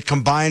fourth in the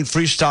combined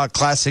freestyle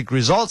classic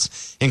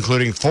results,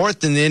 including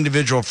fourth in the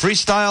individual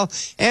freestyle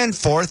and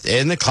fourth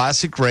in the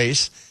classic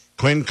race.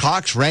 Quinn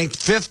Cox ranked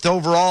fifth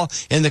overall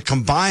in the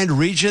combined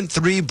Region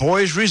 3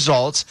 boys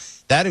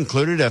results. That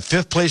included a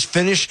fifth-place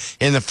finish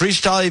in the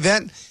freestyle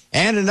event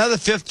and another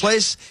fifth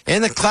place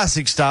in the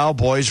classic style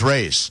boys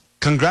race.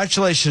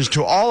 Congratulations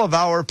to all of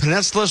our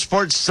Peninsula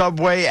Sports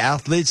Subway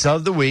Athletes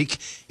of the Week.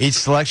 Each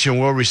selection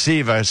will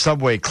receive a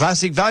Subway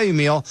Classic Value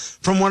Meal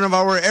from one of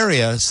our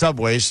area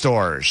Subway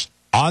stores.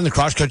 On the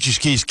cross-country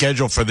ski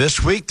schedule for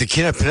this week, the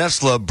Kenai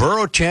Peninsula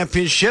Borough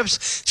Championships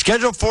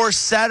scheduled for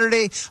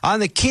Saturday on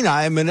the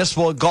Kenai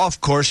Municipal Golf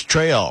Course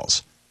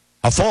Trails.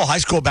 A full high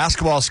school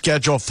basketball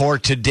schedule for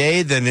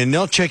today. The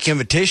Ninilchik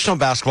Invitational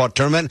Basketball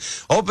Tournament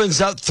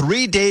opens up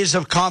 3 days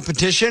of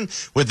competition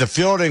with the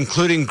field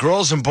including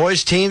girls and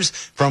boys teams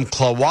from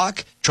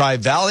Klawock,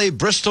 Tri-Valley,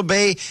 Bristol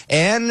Bay,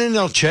 and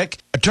Ninilchik.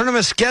 A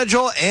tournament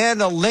schedule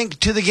and a link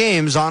to the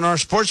games on our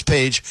sports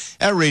page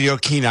at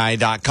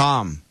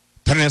RadioKenai.com.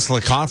 Peninsula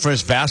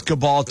Conference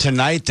basketball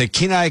tonight. The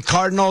Kenai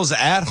Cardinals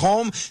at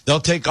home. They'll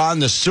take on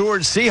the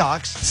Seward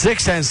Seahawks.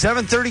 6 and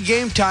 7:30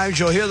 game times.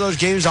 You'll hear those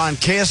games on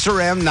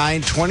KSRM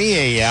 920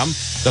 AM.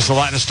 The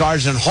Soldotna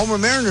Stars and Homer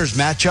Mariners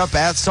match up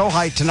at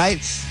Sohai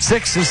tonight.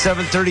 6 and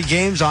 7:30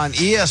 games on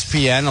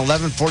ESPN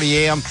 1140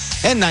 AM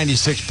and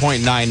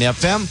 96.9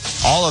 FM.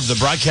 All of the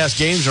broadcast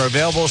games are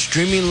available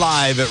streaming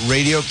live at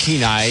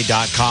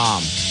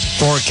RadioKenai.com.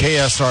 For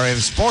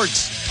KSRM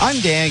Sports, I'm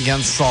Dan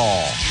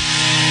Gensel.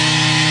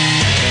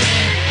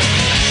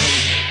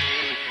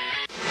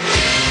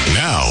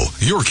 Now,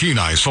 your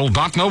Kenai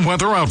Soldotna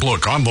weather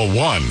outlook on the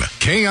One.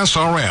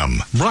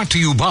 KSRM, brought to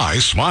you by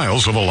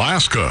Smiles of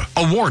Alaska,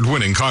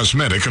 award-winning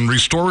cosmetic and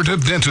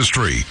restorative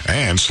dentistry,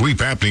 and sleep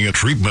apnea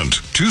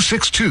treatment.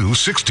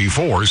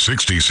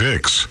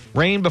 262-6466.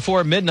 Rain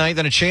before midnight,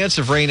 then a chance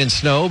of rain and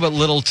snow, but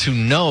little to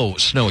no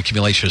snow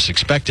accumulation is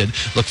expected.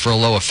 Look for a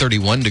low of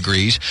 31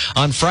 degrees.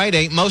 On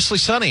Friday, mostly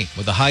sunny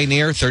with a high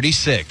near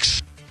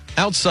 36.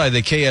 Outside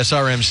the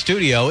KSRM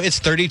studio, it's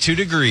 32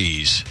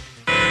 degrees.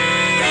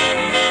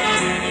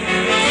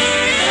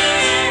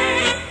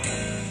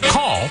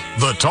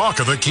 The talk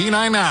of the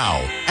Kenai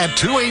now at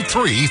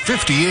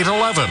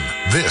 283-5811.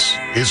 This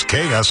is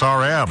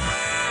KSRM.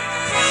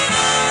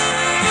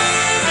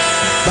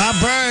 Bob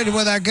Bird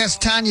with our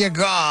guest Tanya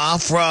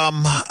Goff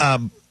from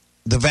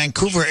the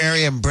Vancouver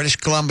area in British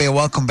Columbia.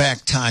 Welcome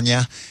back,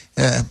 Tanya.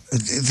 I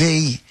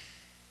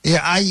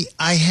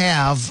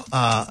have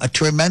a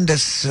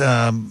tremendous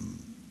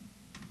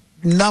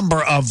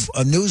number of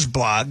news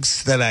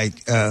blogs that I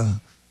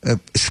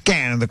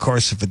scan in the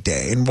course of a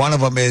day. And one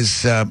of them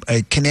is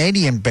a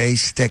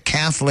Canadian-based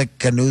Catholic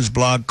news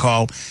blog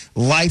called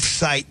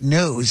LifeSite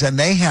News. And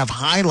they have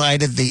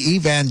highlighted the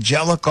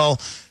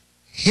evangelical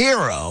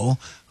hero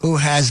who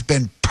has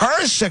been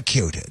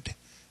persecuted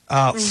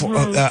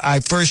I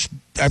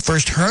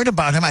first heard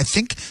about him. I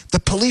think the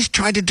police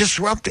tried to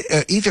disrupt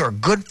either a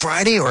Good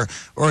Friday or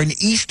an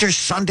Easter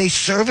Sunday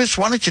service.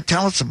 Why don't you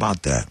tell us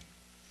about that?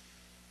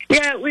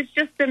 Yeah, it was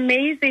just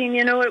amazing.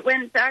 You know, it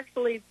went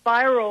actually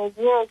viral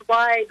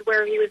worldwide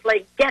where he was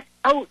like, get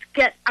out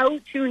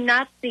to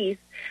Nazis.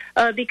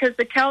 Because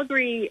the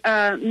Calgary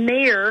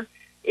mayor,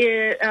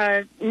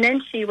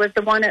 Nenshi was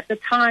the one at the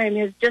time,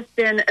 has just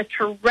been a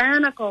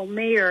tyrannical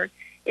mayor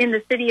in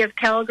the city of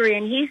Calgary,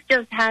 and he's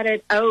just had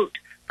it out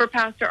for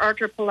Pastor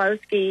Artur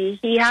Pawlowski.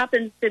 He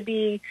happens to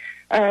be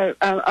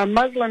a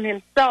Muslim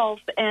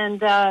himself,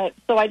 and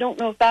so I don't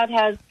know if that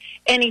has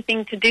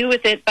anything to do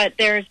with it, but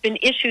there's been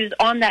issues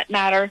on that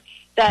matter.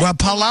 Well,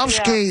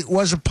 Pawlowski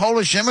was a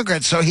Polish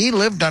immigrant, so he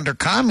lived under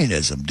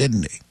communism,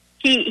 didn't he?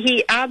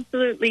 He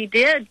absolutely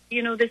did.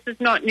 You know, this is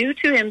not new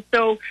to him.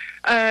 So,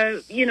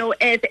 you know,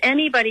 if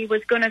anybody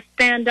was going to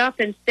stand up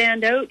and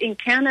stand out in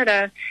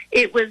Canada,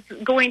 it was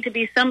going to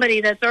be somebody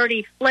that's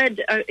already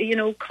fled, you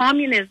know,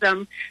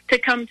 communism to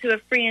come to a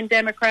free and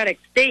democratic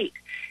state.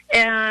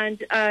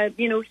 And,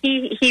 you know,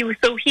 he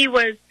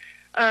was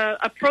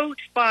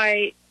approached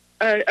by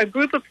a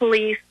group of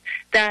police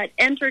that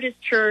entered his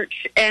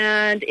church,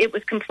 and it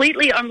was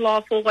completely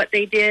unlawful what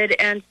they did,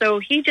 and so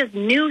he just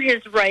knew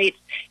his rights.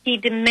 He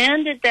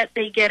demanded that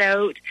they get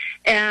out,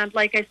 and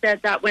like I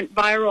said, that went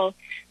viral.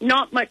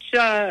 Not much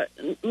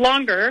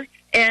longer,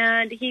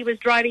 and he was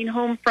driving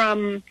home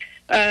from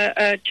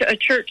a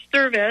church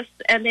service,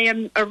 and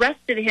they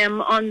arrested him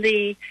in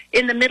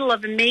the middle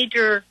of a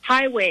major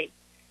highway.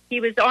 He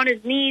was on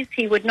his knees.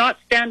 He would not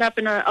stand up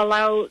and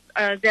allow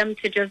them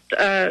to just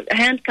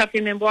handcuff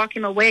him and walk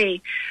him away.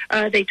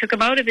 They took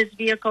him out of his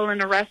vehicle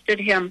and arrested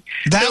him.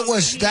 That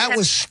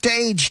was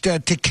staged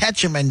to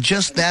catch him in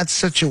just that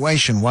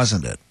situation,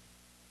 wasn't it?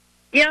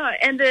 Yeah,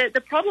 and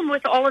the problem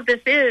with all of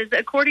this is,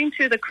 according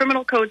to the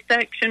Criminal Code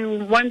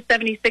Section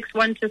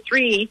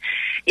 176(1)(3),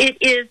 it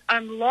is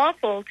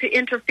unlawful to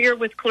interfere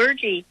with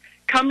clergy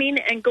coming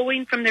and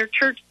going from their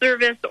church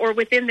service or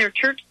within their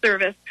church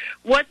service.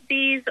 What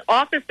these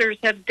officers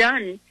have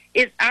done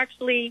is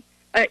actually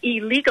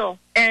illegal,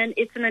 and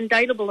it's an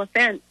indictable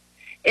offense.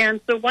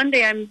 And so one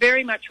day I'm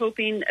very much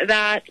hoping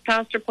that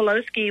Pastor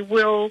Pawlowski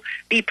will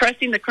be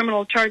pressing the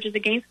criminal charges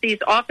against these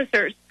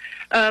officers.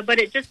 But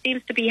it just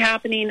seems to be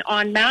happening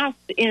en masse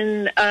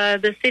in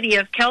the city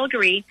of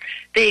Calgary.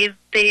 They've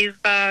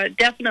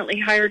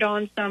definitely hired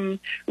on some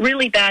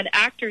really bad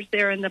actors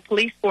there in the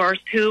police force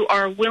who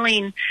are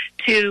willing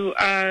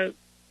to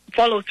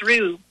follow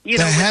through. You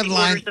know,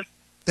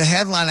 the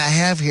headline I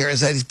have here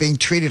is that he's being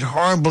treated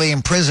horribly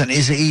in prison.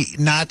 Is he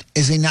not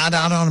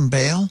out on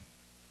bail?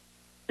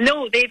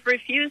 No, they've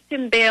refused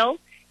him bail.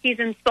 He's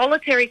in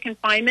solitary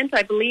confinement.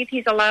 I believe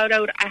he's allowed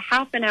out a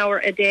half an hour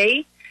a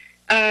day.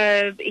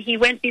 He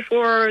went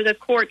before the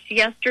courts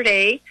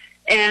yesterday,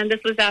 and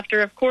this was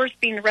after, of course,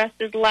 being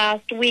arrested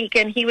last week,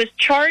 and he was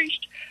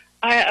charged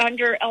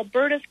under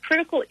Alberta's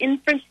Critical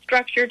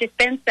Infrastructure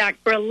Defense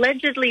Act for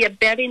allegedly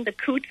abetting the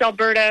Coutts,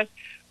 Alberta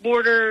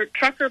border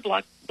trucker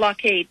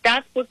blockade.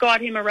 That's what got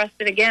him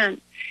arrested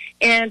again.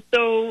 And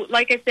so,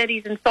 like I said,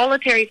 he's in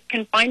solitary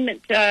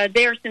confinement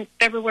there since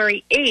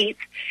February 8th.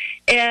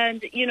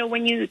 And, you know,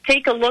 when you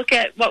take a look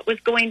at what was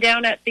going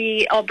down at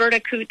the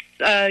Alberta-Coutts,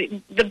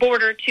 the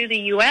border to the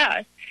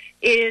U.S.,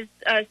 is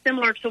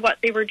similar to what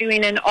they were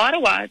doing in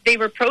Ottawa. They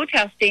were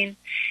protesting,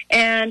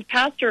 and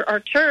Pastor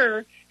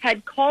Artur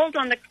had called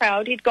on the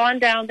crowd. He'd gone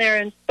down there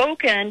and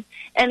spoken,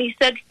 and he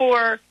said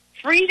for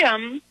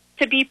freedom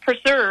to be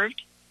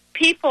preserved,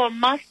 people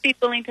must be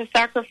willing to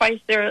sacrifice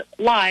their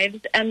lives,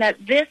 and that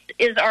this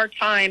is our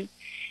time.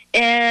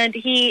 And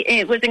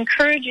he was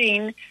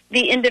encouraging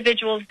the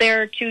individuals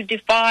there to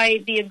defy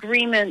the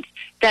agreement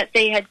that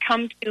they had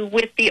come to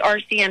with the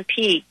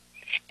RCMP.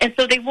 And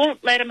so they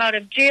won't let him out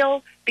of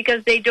jail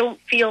because they don't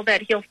feel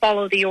that he'll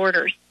follow the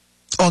orders.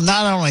 Well,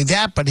 not only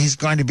that, but he's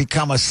going to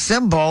become a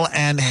symbol,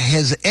 and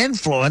his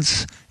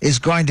influence is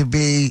going to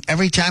be,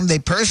 every time they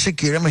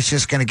persecute him, it's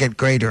just going to get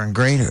greater and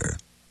greater.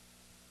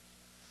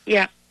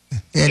 Yeah.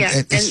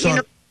 And so, you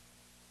know,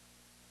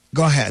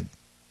 go ahead.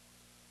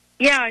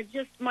 Yeah,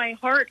 just my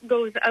heart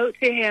goes out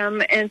to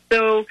him. And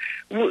so,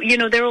 you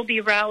know, there will be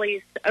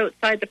rallies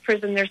outside the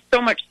prison. There's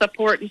so much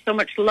support and so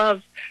much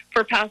love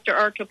for Pastor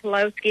Artur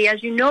Pawlowski.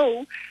 As you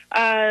know,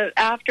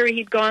 after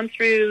he'd gone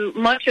through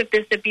much of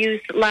this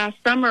abuse last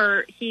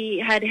summer, he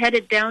had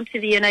headed down to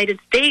the United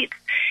States,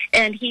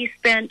 and he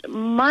spent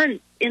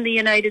months in the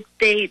United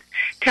States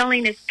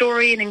telling his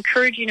story and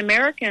encouraging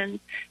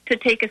Americans to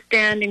take a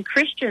stand and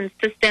Christians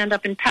to stand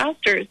up, and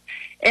pastors.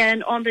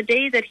 And on the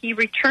day that he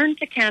returned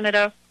to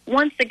Canada,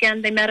 once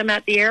again, they met him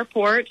at the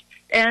airport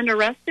and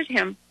arrested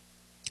him.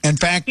 In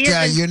fact,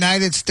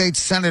 United States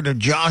Senator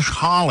Josh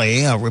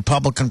Hawley, a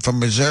Republican from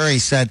Missouri,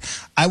 said,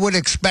 I would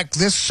expect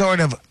this sort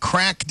of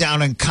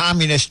crackdown in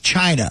communist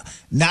China,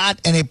 not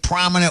in a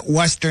prominent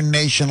Western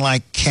nation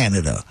like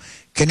Canada.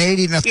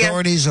 Canadian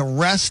authorities'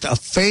 arrest of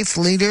faith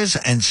leaders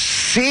and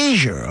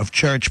seizure of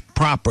church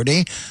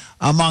property,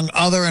 among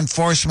other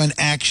enforcement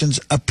actions,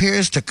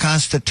 appears to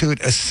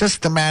constitute a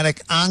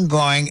systematic,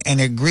 ongoing, and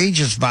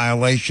egregious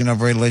violation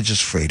of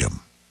religious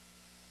freedom.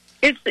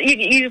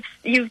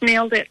 You've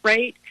nailed it,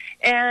 right?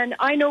 And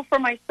I know for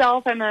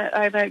myself, I'm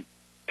a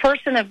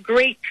person of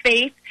great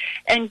faith,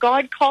 and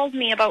God called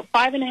me about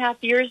 5.5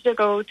 years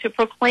ago to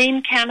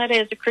proclaim Canada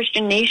as a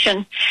Christian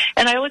nation.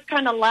 And I always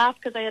kind of laughed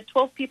because I had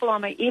 12 people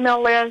on my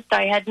email list.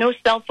 I had no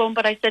cell phone,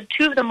 but I said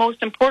 2 of the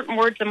most important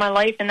words in my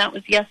life, and that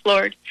was yes,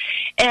 Lord.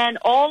 And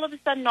all of a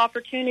sudden,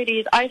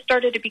 opportunities, I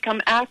started to become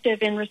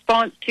active in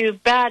response to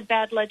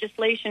bad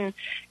legislation,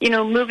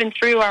 moving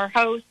through our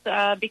house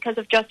because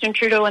of Justin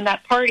Trudeau and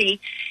that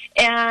party.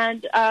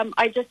 And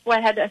I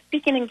had a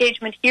speaking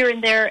engagement here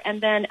and there,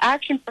 and then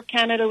Action for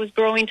Canada was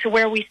growing to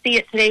where we see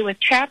it today with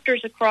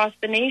chapters across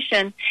the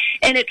nation.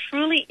 And it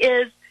truly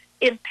is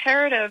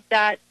imperative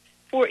that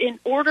in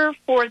order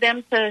for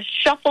them to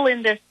shuffle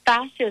in this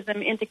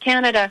fascism into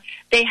Canada,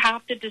 they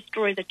have to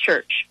destroy the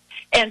church.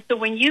 And so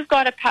when you've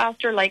got a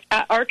pastor like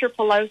Artur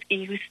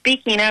Pawlowski who's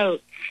speaking out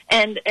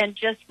and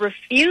just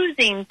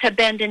refusing to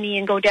bend a knee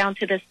and go down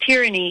to this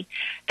tyranny,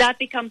 that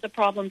becomes a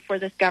problem for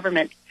this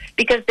government,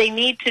 because they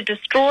need to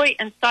destroy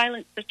and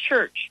silence the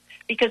church,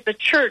 because the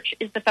church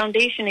is the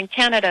foundation in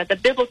Canada. The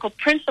biblical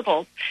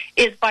principles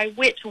is by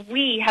which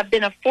we have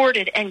been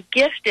afforded and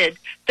gifted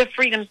the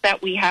freedoms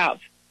that we have.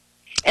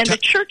 And the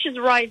church is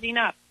rising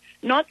up,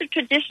 not the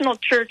traditional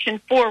church in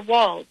 4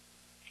 walls.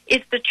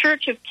 It's the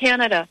Church of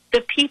Canada.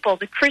 The people,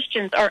 the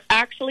Christians, are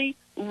actually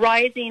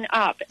rising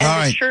up.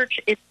 And the church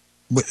is...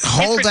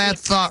 Hold that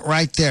thought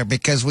right there,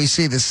 because we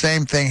see the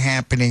same thing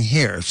happening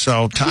here.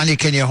 So, Tanya,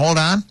 can you hold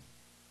on?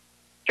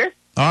 Sure.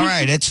 All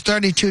right. It's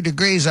 32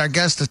 degrees. Our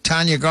guest is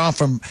Tanya Gall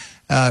from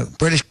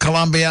British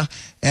Columbia,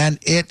 and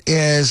it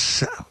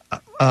is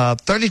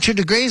 32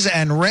 degrees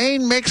and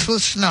rain mixed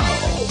with snow.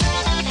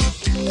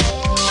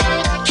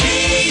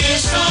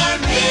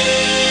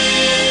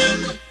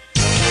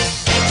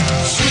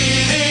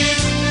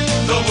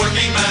 The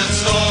working man's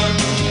store.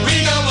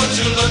 We got what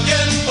you're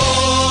looking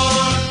for.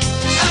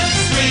 At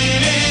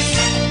Sweeney's,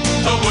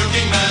 the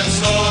working man's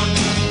store.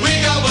 We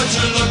got what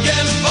you're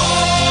looking for.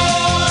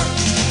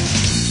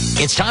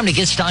 It's time to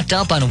get stocked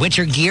up on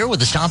winter gear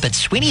with a stop at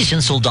Sweeney's in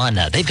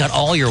Soldotna. They've got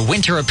all your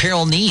winter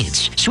apparel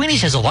needs.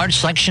 Sweeney's has a large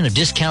selection of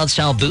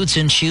discount-style boots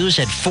and shoes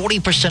at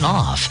 40%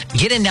 off.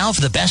 Get in now for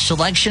the best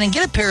selection and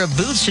get a pair of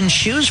boots and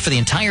shoes for the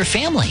entire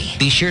family.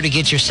 Be sure to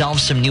get yourself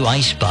some new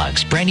ice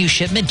bugs. Brand new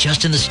shipment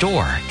just in the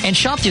store. And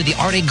shop through the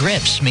Arctic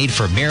Grips made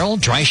for Merrill,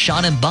 Dry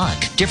Shot, and Buck.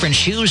 Different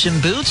shoes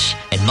and boots,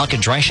 and Muck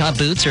and Dry Shot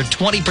boots are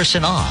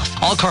 20% off.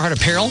 All Carhartt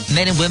apparel,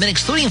 men and women,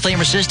 excluding flame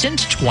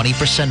resistant,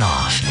 20%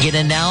 off. Get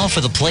in now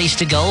for the place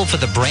to go for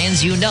the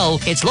brands you know.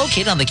 It's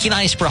located on the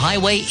Kenai Spur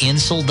Highway in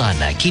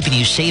Soldotna. Keeping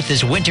you safe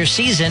this winter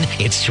season,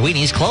 it's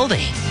Sweeney's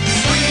Clothing.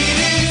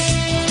 Sweeney's,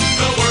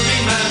 the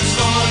working man's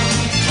store.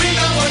 We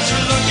got what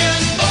you're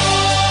looking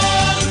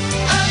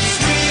for. At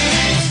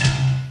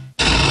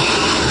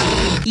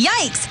Sweeney's.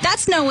 Yikes!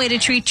 That's no way to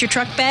treat your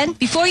truck bed.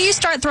 Before you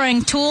start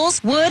throwing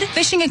tools, wood,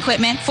 fishing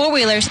equipment,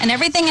 4-wheelers, and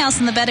everything else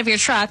in the bed of your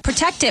truck,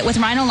 protect it with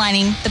Rhino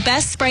Lining, the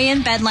best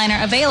spray-in bed liner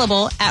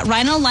available at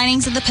Rhino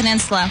Linings of the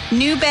Peninsula.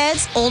 New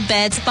beds, old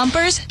beds,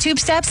 bumpers, tube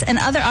steps, and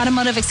other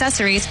automotive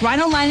accessories,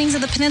 Rhino Linings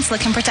of the Peninsula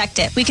can protect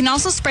it. We can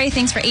also spray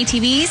things for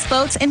ATVs,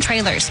 boats, and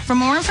trailers. For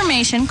more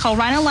information, call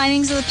Rhino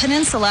Linings of the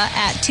Peninsula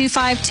at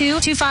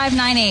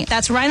 252-2598.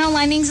 That's Rhino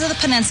Linings of the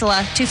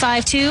Peninsula,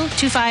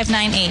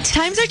 252-2598.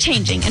 Times are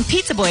changing, and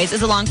Pizza Boys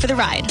is along for the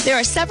ride. There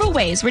are several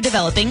ways we're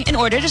developing in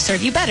order to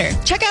serve you better.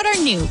 Check out our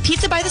new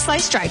Pizza by the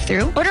Slice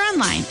drive-thru. Order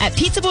online at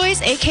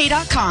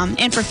pizzaboysak.com,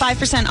 and for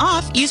 5%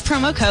 off, use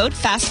promo code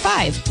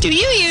FAST5. Do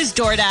you use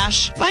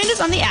DoorDash? Find us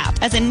on the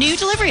app as a new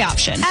delivery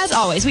option. As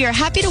always, we are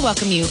happy to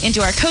welcome you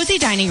into our cozy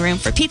dining room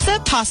for pizza,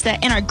 pasta,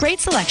 and our great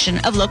selection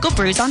of local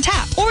brews on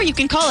tap. Or you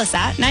can call us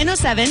at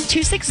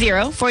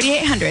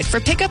 907-260-4800 for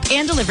pickup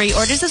and delivery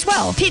orders as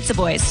well. Pizza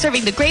Boys,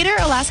 serving the greater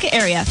Alaska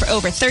area for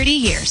over 30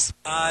 years.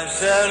 I've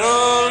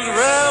settled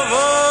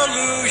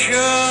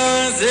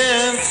revolutions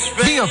in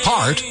space. Be a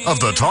part of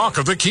the Talk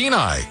of the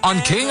Kenai on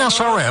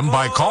KSRM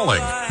by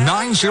calling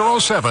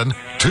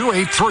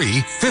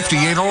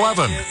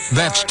 907-283-5811.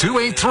 That's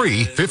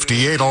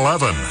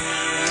 283-5811.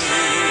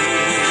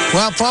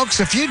 Well, folks,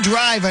 if you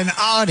drive an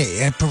Audi,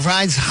 it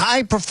provides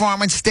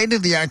high-performance,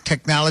 state-of-the-art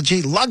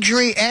technology,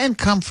 luxury, and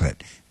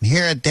comfort. And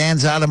here at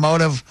Dan's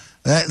Automotive,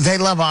 they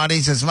love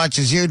Audis as much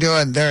as you do,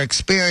 and their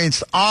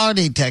experienced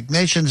Audi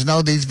technicians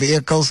know these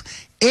vehicles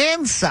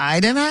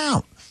inside and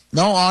out.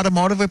 No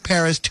automotive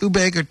repair is too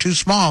big or too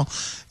small.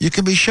 You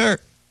can be sure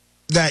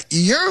that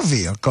your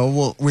vehicle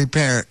will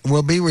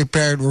be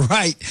repaired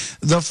right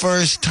the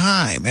first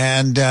time.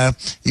 And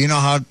you know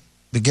how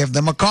give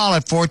them a call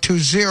at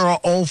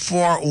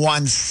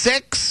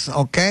 420-0416,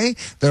 okay?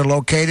 They're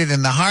located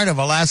in the heart of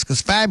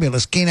Alaska's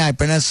fabulous Kenai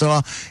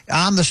Peninsula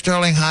on the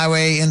Sterling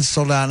Highway in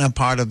Soldotna,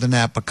 part of the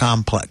Napa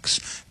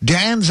Complex.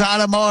 Dan's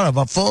Automotive,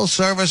 a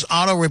full-service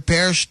auto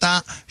repair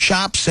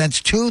shop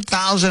since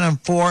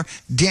 2004.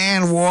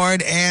 Dan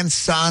Ward and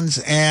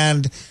Sons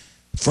and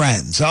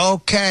Friends.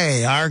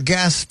 Okay, our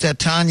guest,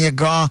 Tanya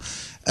Gaw.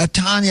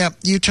 Tanya,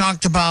 you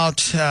talked about,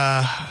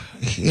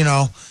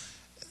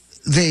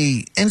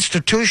 the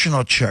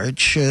institutional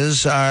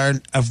churches are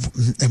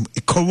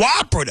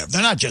cooperative.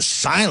 They're not just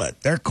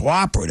silent. They're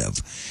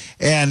cooperative.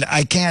 And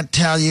I can't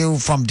tell you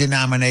from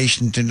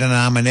denomination to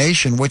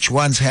denomination which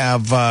ones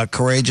have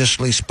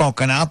courageously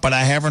spoken out, but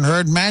I haven't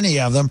heard many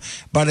of them.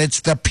 But it's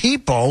the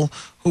people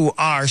who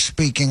are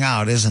speaking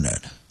out, isn't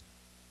it?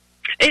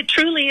 It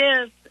truly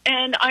is.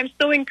 And I'm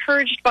so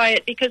encouraged by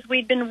it because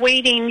we've been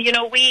waiting.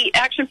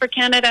 Action for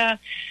Canada,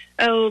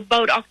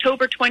 about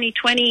October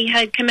 2020,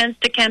 had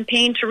commenced a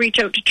campaign to reach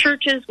out to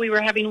churches. We were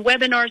having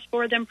webinars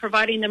for them,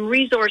 providing them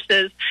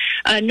resources,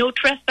 no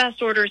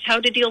trespass orders, how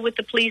to deal with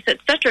the police,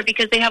 etc.,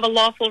 because they have a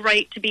lawful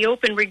right to be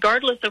open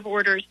regardless of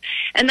orders.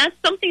 And that's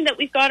something that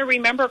we've got to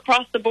remember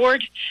across the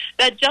board,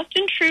 that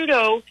Justin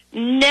Trudeau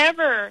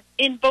never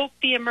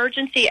invoked the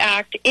Emergency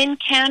Act in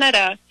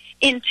Canada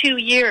in 2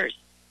 years.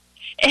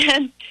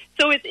 And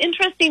so it's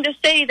interesting to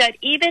say that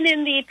even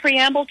in the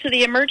preamble to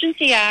the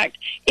Emergency Act,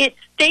 it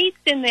states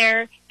in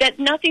there that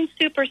nothing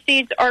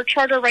supersedes our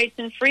charter rights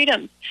and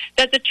freedoms,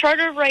 that the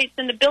Charter of Rights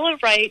and the Bill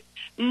of Rights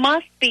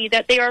must be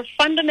that they are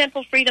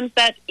fundamental freedoms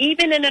that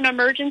even in an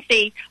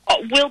emergency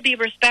will be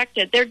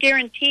respected. They're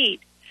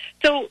guaranteed.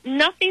 So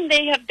nothing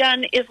they have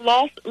done is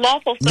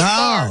lawful so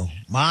far. No,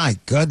 my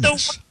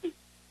goodness.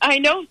 I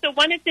know. So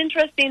one, it's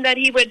interesting that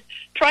he would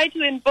try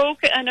to invoke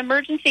an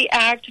emergency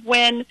act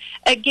when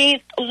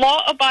against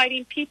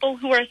law-abiding people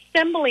who are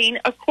assembling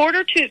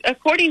according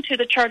to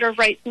the Charter of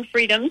Rights and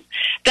Freedoms.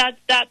 That's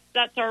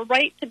our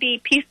right to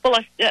be peaceful,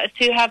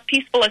 to have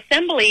peaceful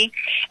assembly,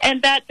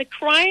 and that the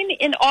crime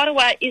in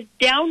Ottawa is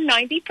down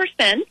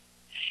 90%.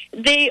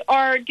 They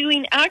are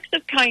doing acts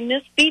of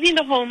kindness, feeding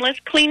the homeless,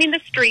 cleaning the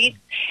streets,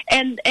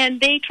 and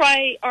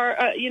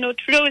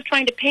Trudeau is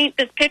trying to paint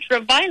this picture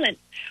of violence.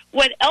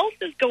 What else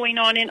is going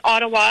on in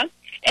Ottawa,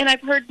 and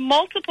I've heard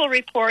multiple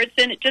reports,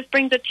 and it just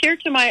brings a tear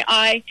to my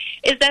eye,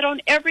 is that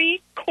on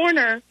every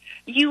corner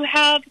you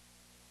have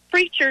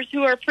preachers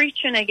who are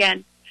preaching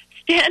again,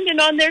 standing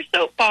on their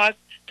soapbox,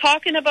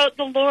 talking about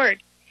the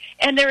Lord.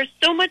 And there is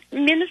so much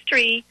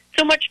ministry,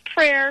 so much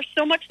prayer,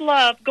 so much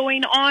love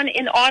going on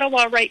in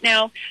Ottawa right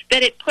now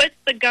that it puts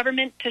the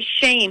government to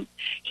shame.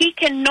 He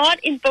cannot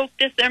invoke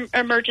this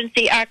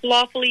emergency act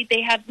lawfully.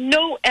 They have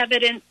no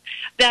evidence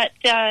that,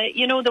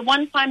 the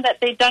one time that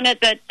they've done it,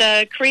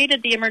 that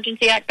created the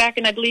emergency act back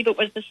in, I believe it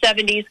was the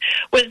 70s,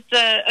 was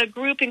a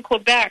group in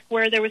Quebec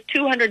where there was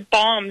 200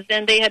 bombs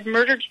and they had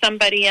murdered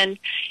somebody and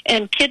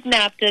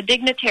kidnapped a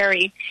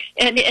dignitary.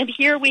 And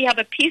here we have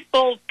a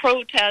peaceful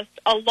protest,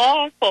 a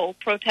lawful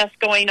protest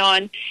going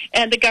on,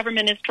 and the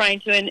government is trying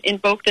to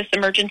invoke this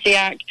emergency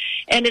act.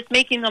 And it's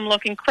making them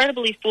look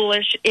incredibly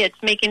foolish.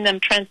 It's making them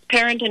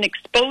transparent and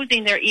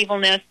exposing their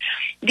evilness.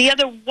 The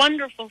other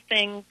wonderful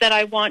thing that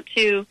I want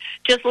to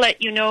just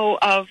let you know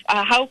of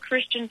how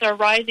Christians are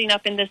rising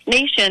up in this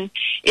nation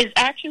is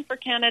Action for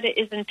Canada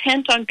is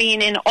intent on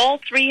being in all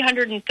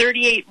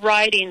 338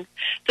 ridings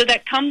so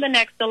that come the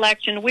next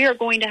election, we are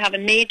going to have a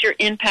major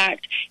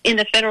impact in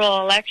the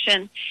federal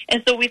election.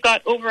 And so we've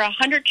got over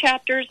 100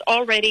 chapters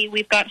already.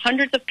 We've got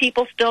hundreds of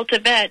people still to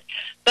vet.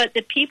 But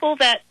the people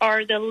that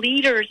are the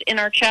leaders in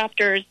our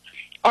chapters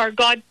are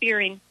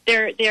God-fearing.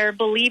 They're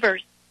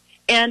believers.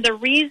 And the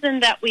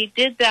reason that we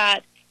did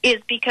that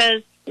is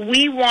because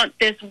we want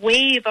this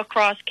wave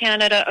across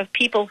Canada of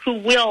people who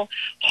will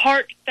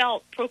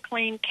heartfelt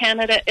proclaim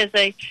Canada as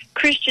a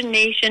Christian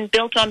nation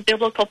built on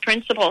biblical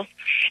principles.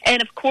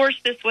 And of course,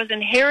 this was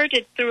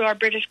inherited through our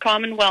British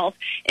Commonwealth,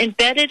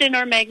 embedded in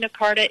our Magna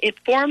Carta. It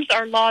forms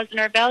our laws and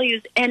our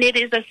values, and it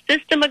is a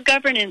system of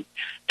governance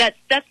that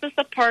sets us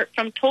apart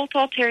from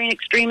totalitarian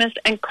extremists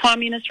and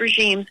communist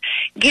regimes,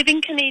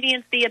 giving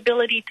Canadians the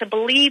ability to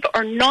believe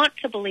or not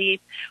to believe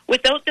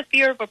without the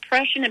fear of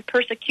oppression and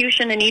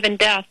persecution and even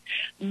death.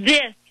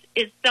 This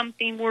is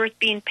something worth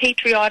being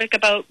patriotic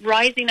about,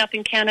 rising up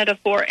in Canada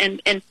for,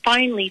 and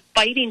finally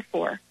fighting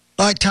for.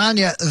 All right,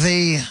 Tanya,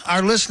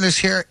 our listeners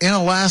here in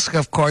Alaska,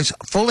 of course,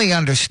 fully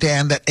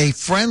understand that a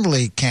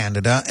friendly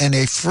Canada and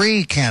a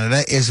free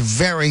Canada is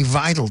very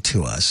vital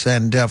to us.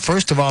 And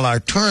first of all, our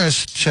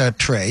tourist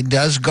trade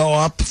does go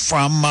up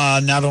from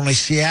not only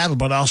Seattle,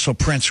 but also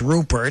Prince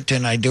Rupert.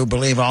 And I do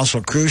believe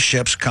also cruise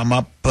ships come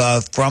up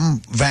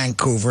from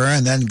Vancouver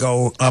and then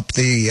go up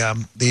the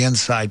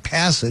Inside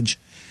Passage.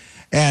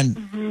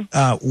 And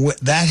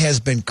that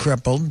has been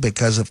crippled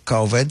because of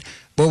COVID.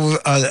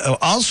 But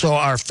also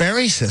our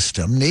ferry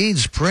system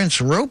needs Prince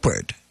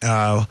Rupert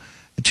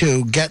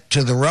to get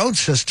to the road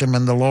system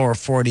in the lower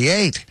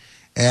 48.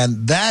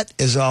 And that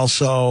is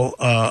also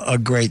a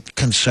great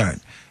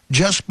concern.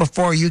 Just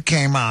before you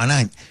came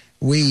on,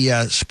 we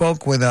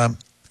spoke with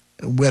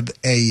with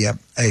a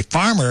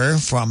farmer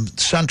from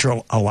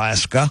central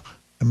Alaska,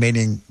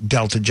 meaning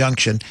Delta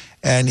Junction,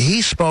 and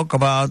he spoke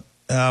about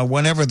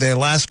whenever the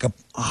Alaska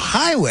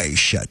highway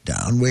shut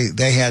down,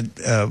 they had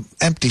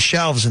empty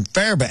shelves in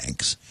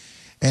Fairbanks,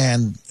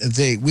 and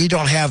we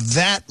don't have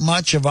that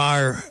much of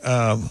our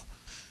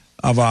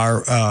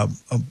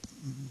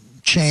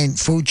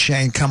food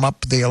chain come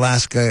up the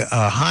Alaska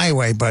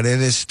highway, but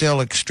it is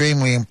still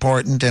extremely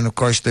important. And of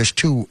course, there's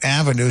two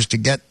avenues to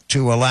get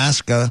to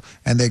Alaska,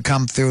 and they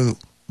come through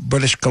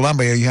British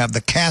Columbia. You have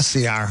the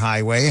Cassiar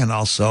Highway and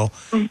also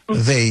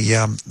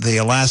the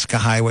Alaska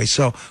Highway.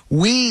 So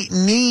we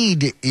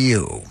need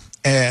you.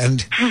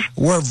 And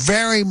we're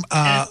very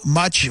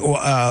much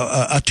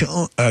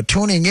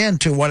tuning in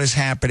to what is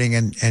happening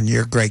in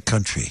your great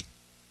country.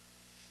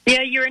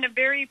 Yeah, you're in a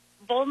very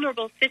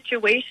vulnerable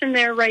situation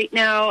there right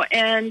now,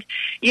 and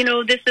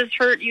this has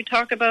hurt. You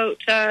talk about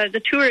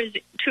the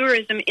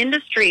tourism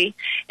industry,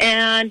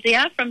 and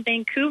from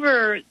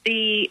Vancouver,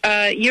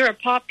 you're a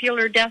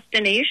popular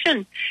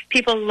destination.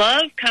 People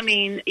love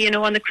coming,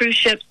 on the cruise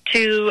ships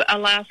to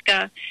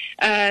Alaska.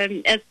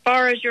 As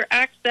far as your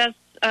access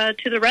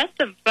to the rest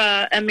of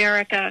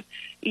America,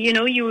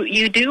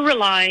 you do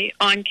rely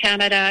on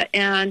Canada,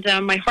 and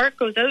my heart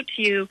goes out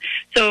to you.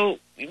 So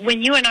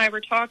when you and I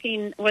were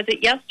talking, was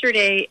it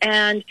yesterday?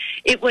 And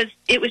it was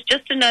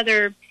just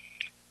another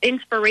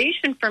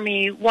inspiration for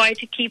me why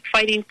to keep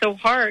fighting so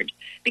hard,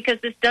 because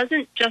this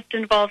doesn't just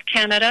involve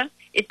Canada.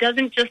 It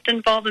doesn't just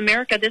involve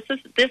America. This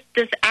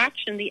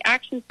action, the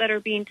actions that are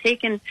being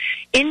taken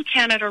in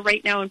Canada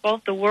right now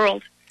involve the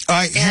world. All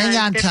right, hang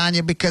on,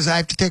 Tanya, because I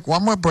have to take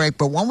one more break.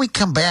 But when we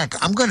come back,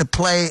 I'm going to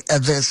play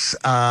this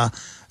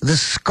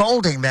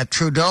scolding that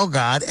Trudeau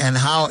got and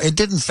how it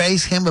didn't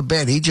faze him a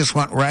bit. He just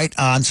went right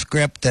on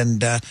script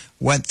and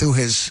went through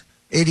his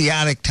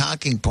idiotic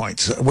talking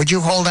points. Would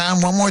you hold on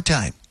one more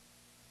time?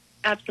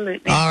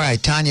 Absolutely. All right,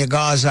 Tanya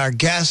Gaw is our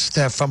guest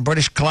from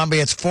British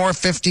Columbia. It's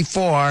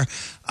 4:54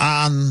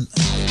 on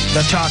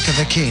the Talk of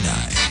the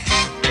Kenai.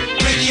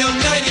 Radio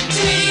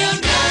 92.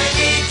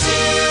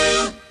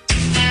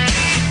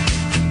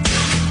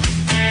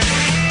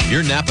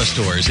 Your Napa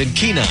stores in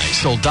Kenai,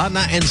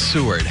 Soldotna, and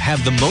Seward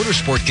have the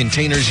motorsport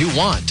containers you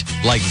want,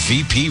 like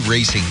VP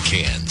Racing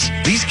cans.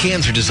 These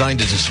cans are designed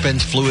to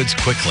dispense fluids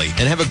quickly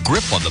and have a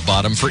grip on the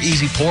bottom for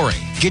easy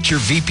pouring. Get your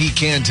VP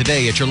can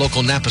today at your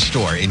local Napa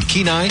store in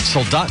Kenai,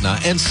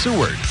 Soldotna, and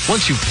Seward.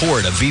 Once you've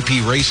poured a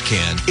VP Race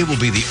can, it will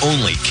be the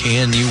only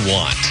can you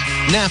want.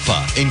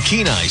 Napa in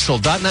Kenai,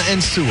 Soldotna,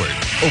 and Seward.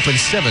 Open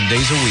 7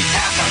 days a week.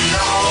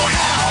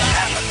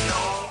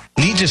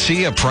 Need to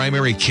see a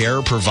primary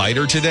care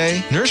provider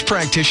today? Nurse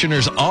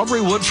practitioners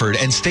Aubrey Woodford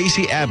and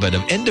Stacy Abbott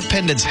of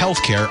Independence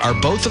Healthcare are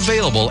both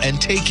available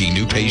and taking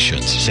new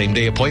patients.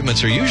 Same-day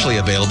appointments are usually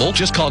available.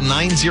 Just call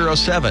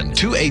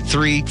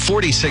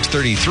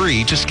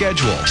 907-283-4633 to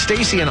schedule.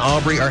 Stacy and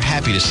Aubrey are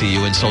happy to see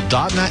you in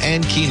Soldotna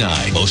and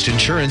Kenai. Most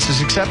insurance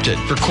is accepted.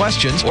 For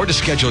questions or to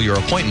schedule your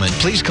appointment,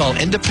 please call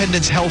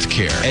Independence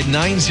Healthcare at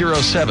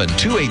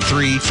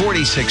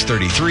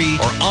 907-283-4633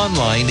 or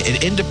online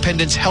at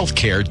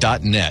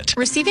independencehealthcare.net.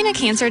 Receiving a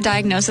cancer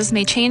diagnosis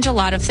may change a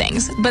lot of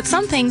things, but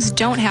some things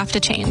don't have to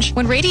change.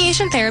 When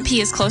radiation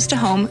therapy is close to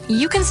home,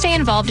 you can stay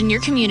involved in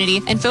your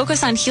community and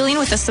focus on healing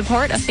with the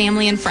support of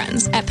family and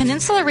friends. At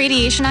Peninsula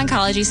Radiation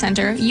Oncology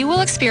Center, you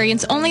will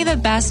experience only the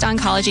best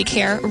oncology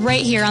care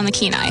right here on the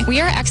Kenai.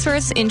 We are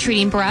experts in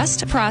treating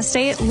breast,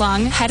 prostate,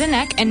 lung, head and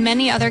neck, and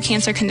many other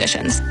cancer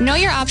conditions. Know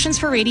your options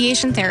for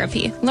radiation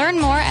therapy. Learn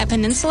more at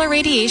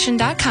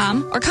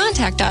peninsularadiation.com or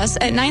contact us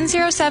at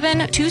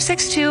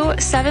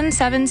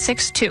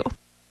 907-262-7762.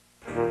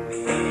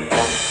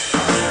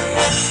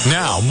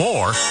 Now,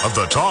 more of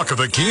the Talk of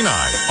the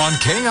Kenai on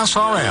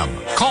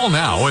KSRM. Call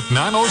now at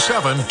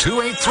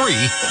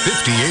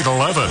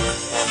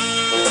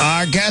 907-283-5811.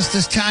 Our guest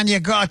is Tanya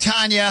Gaw.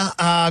 Tanya,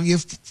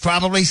 you've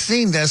probably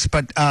seen this,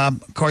 but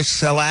of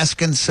course,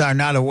 Alaskans are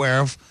not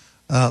aware of.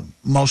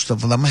 Most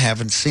of them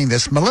haven't seen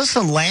this. Melissa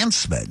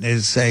Landsman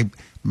is a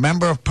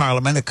member of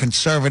Parliament, a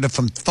conservative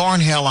from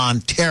Thornhill,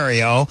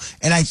 Ontario,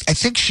 and I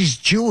think she's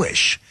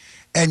Jewish,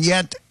 and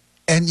yet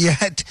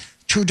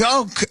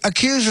Trudeau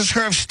accuses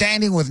her of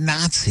standing with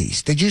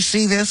Nazis. Did you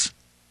see this?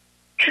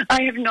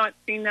 I have not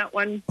seen that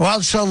one.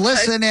 Well, so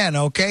listen in,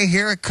 okay?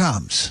 Here it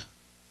comes.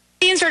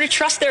 Canadians are to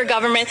trust their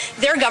government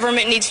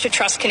needs to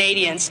trust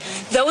Canadians.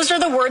 Those are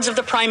the words of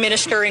the Prime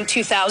Minister in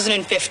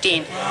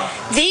 2015.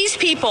 These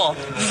people,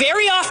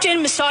 very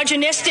often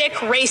misogynistic,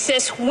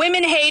 racist,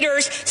 women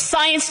haters,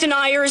 science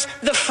deniers,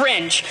 the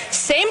fringe.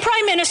 Same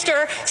Prime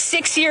Minister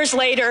 6 years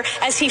later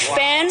as he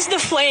fans the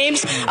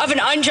flames of an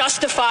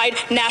unjustified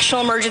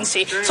national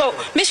emergency. So,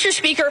 Mr.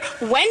 Speaker,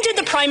 when did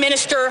the Prime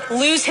Minister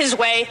lose his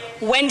way?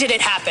 When did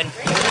it happen?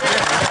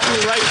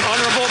 You're right,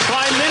 Honourable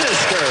Prime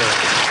Minister.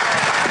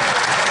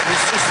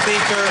 Mr.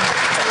 Speaker,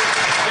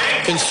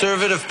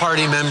 Conservative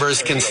Party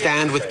members can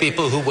stand with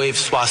people who wave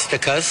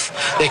swastikas.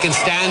 They can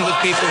stand with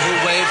people who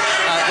wave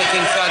the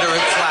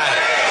Confederate flag.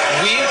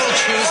 We will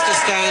choose to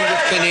stand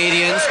with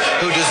Canadians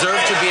who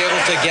deserve to be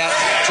able to get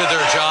to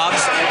their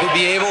jobs, who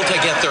be able to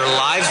get their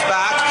lives back,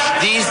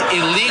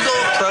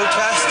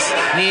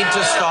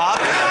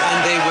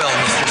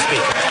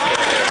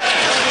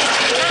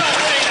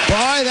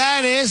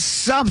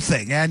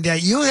 something. And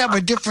you have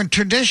a different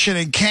tradition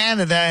in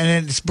Canada,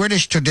 and it's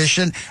British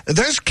tradition.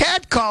 There's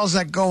catcalls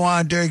that go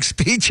on during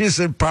speeches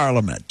in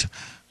Parliament.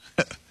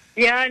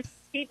 Yeah, it's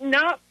heating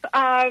up,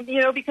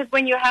 because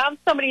when you have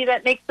somebody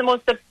that makes the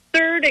most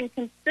absurd and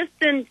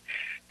consistent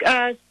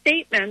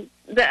statements,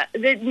 that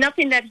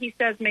nothing that he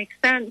says makes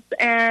sense,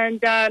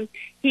 and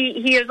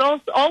he is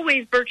also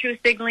always virtue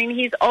signaling.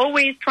 He's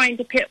always trying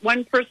to pit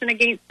one person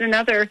against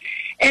another,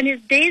 and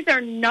his days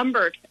are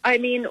numbered. I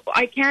mean,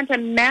 I can't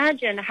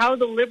imagine how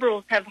the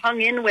Liberals have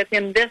hung in with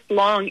him this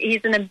long.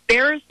 He's an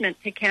embarrassment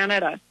to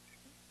Canada.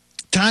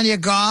 Tanya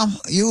Gaw,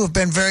 you have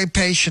been very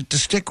patient to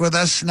stick with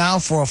us now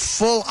for a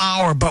full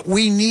hour, but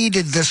we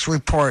needed this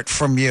report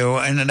from you,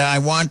 and I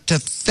want to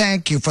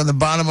thank you from the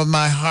bottom of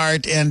my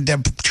heart. And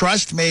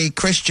trust me,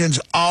 Christians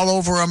all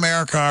over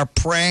America are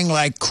praying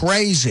like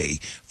crazy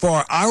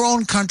for our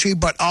own country,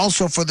 but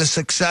also for the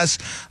success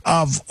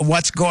of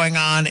what's going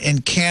on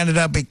in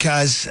Canada,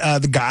 because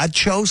God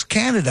chose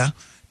Canada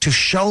to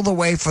show the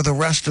way for the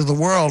rest of the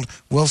world.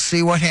 We'll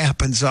see what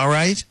happens, all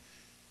right?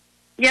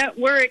 Yeah,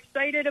 we're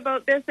excited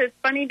about this. It's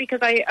funny because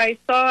I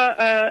saw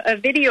a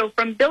video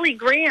from Billy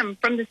Graham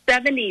from the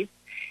 70s,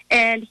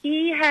 and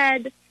he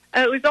had,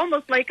 it was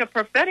almost like a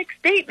prophetic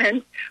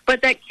statement,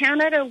 but that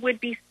Canada would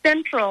be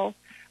central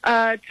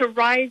to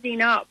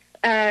rising up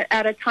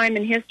at a time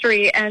in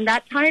history, and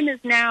that time is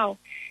now.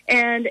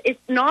 And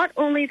it's not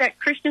only that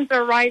Christians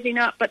are rising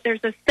up, but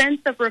there's a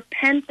sense of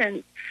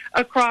repentance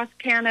across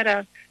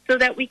Canada so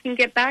that we can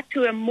get back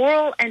to a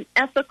moral and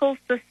ethical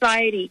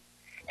society.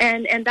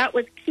 And that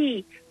was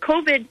key.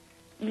 COVID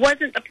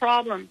wasn't the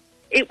problem.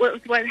 It was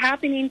what's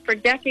happening for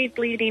decades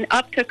leading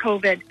up to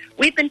COVID.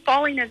 We've been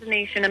falling as a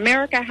nation.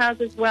 America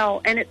has as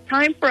well. And it's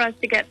time for us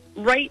to get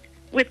right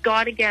with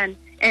God again.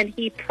 And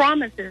he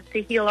promises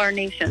to heal our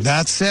nation.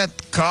 That's it.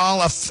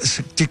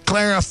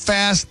 Declare a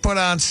fast, put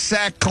on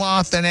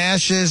sackcloth and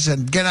ashes,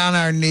 and get on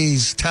our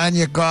knees.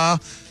 Tanya Gaw,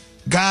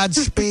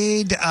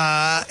 Godspeed,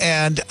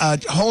 and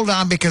hold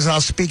on, because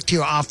I'll speak to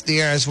you off the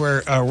air as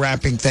we're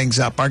wrapping things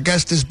up. Our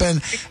guest has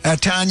been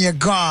Tanya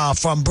Gaw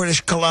from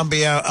British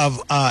Columbia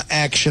of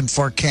Action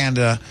for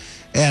Canada,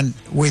 and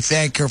we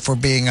thank her for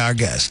being our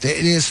guest.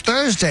 It is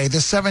Thursday, the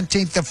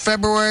 17th of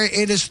February.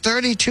 It is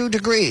 32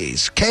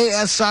 degrees.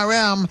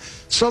 KSRM,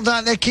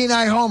 Soldotna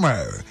Kenai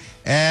Homer.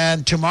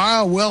 And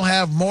tomorrow we'll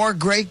have more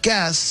great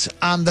guests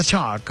on the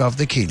Talk of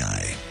the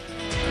Kenai.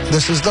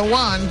 This is the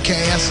one,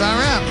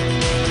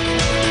 KSRM.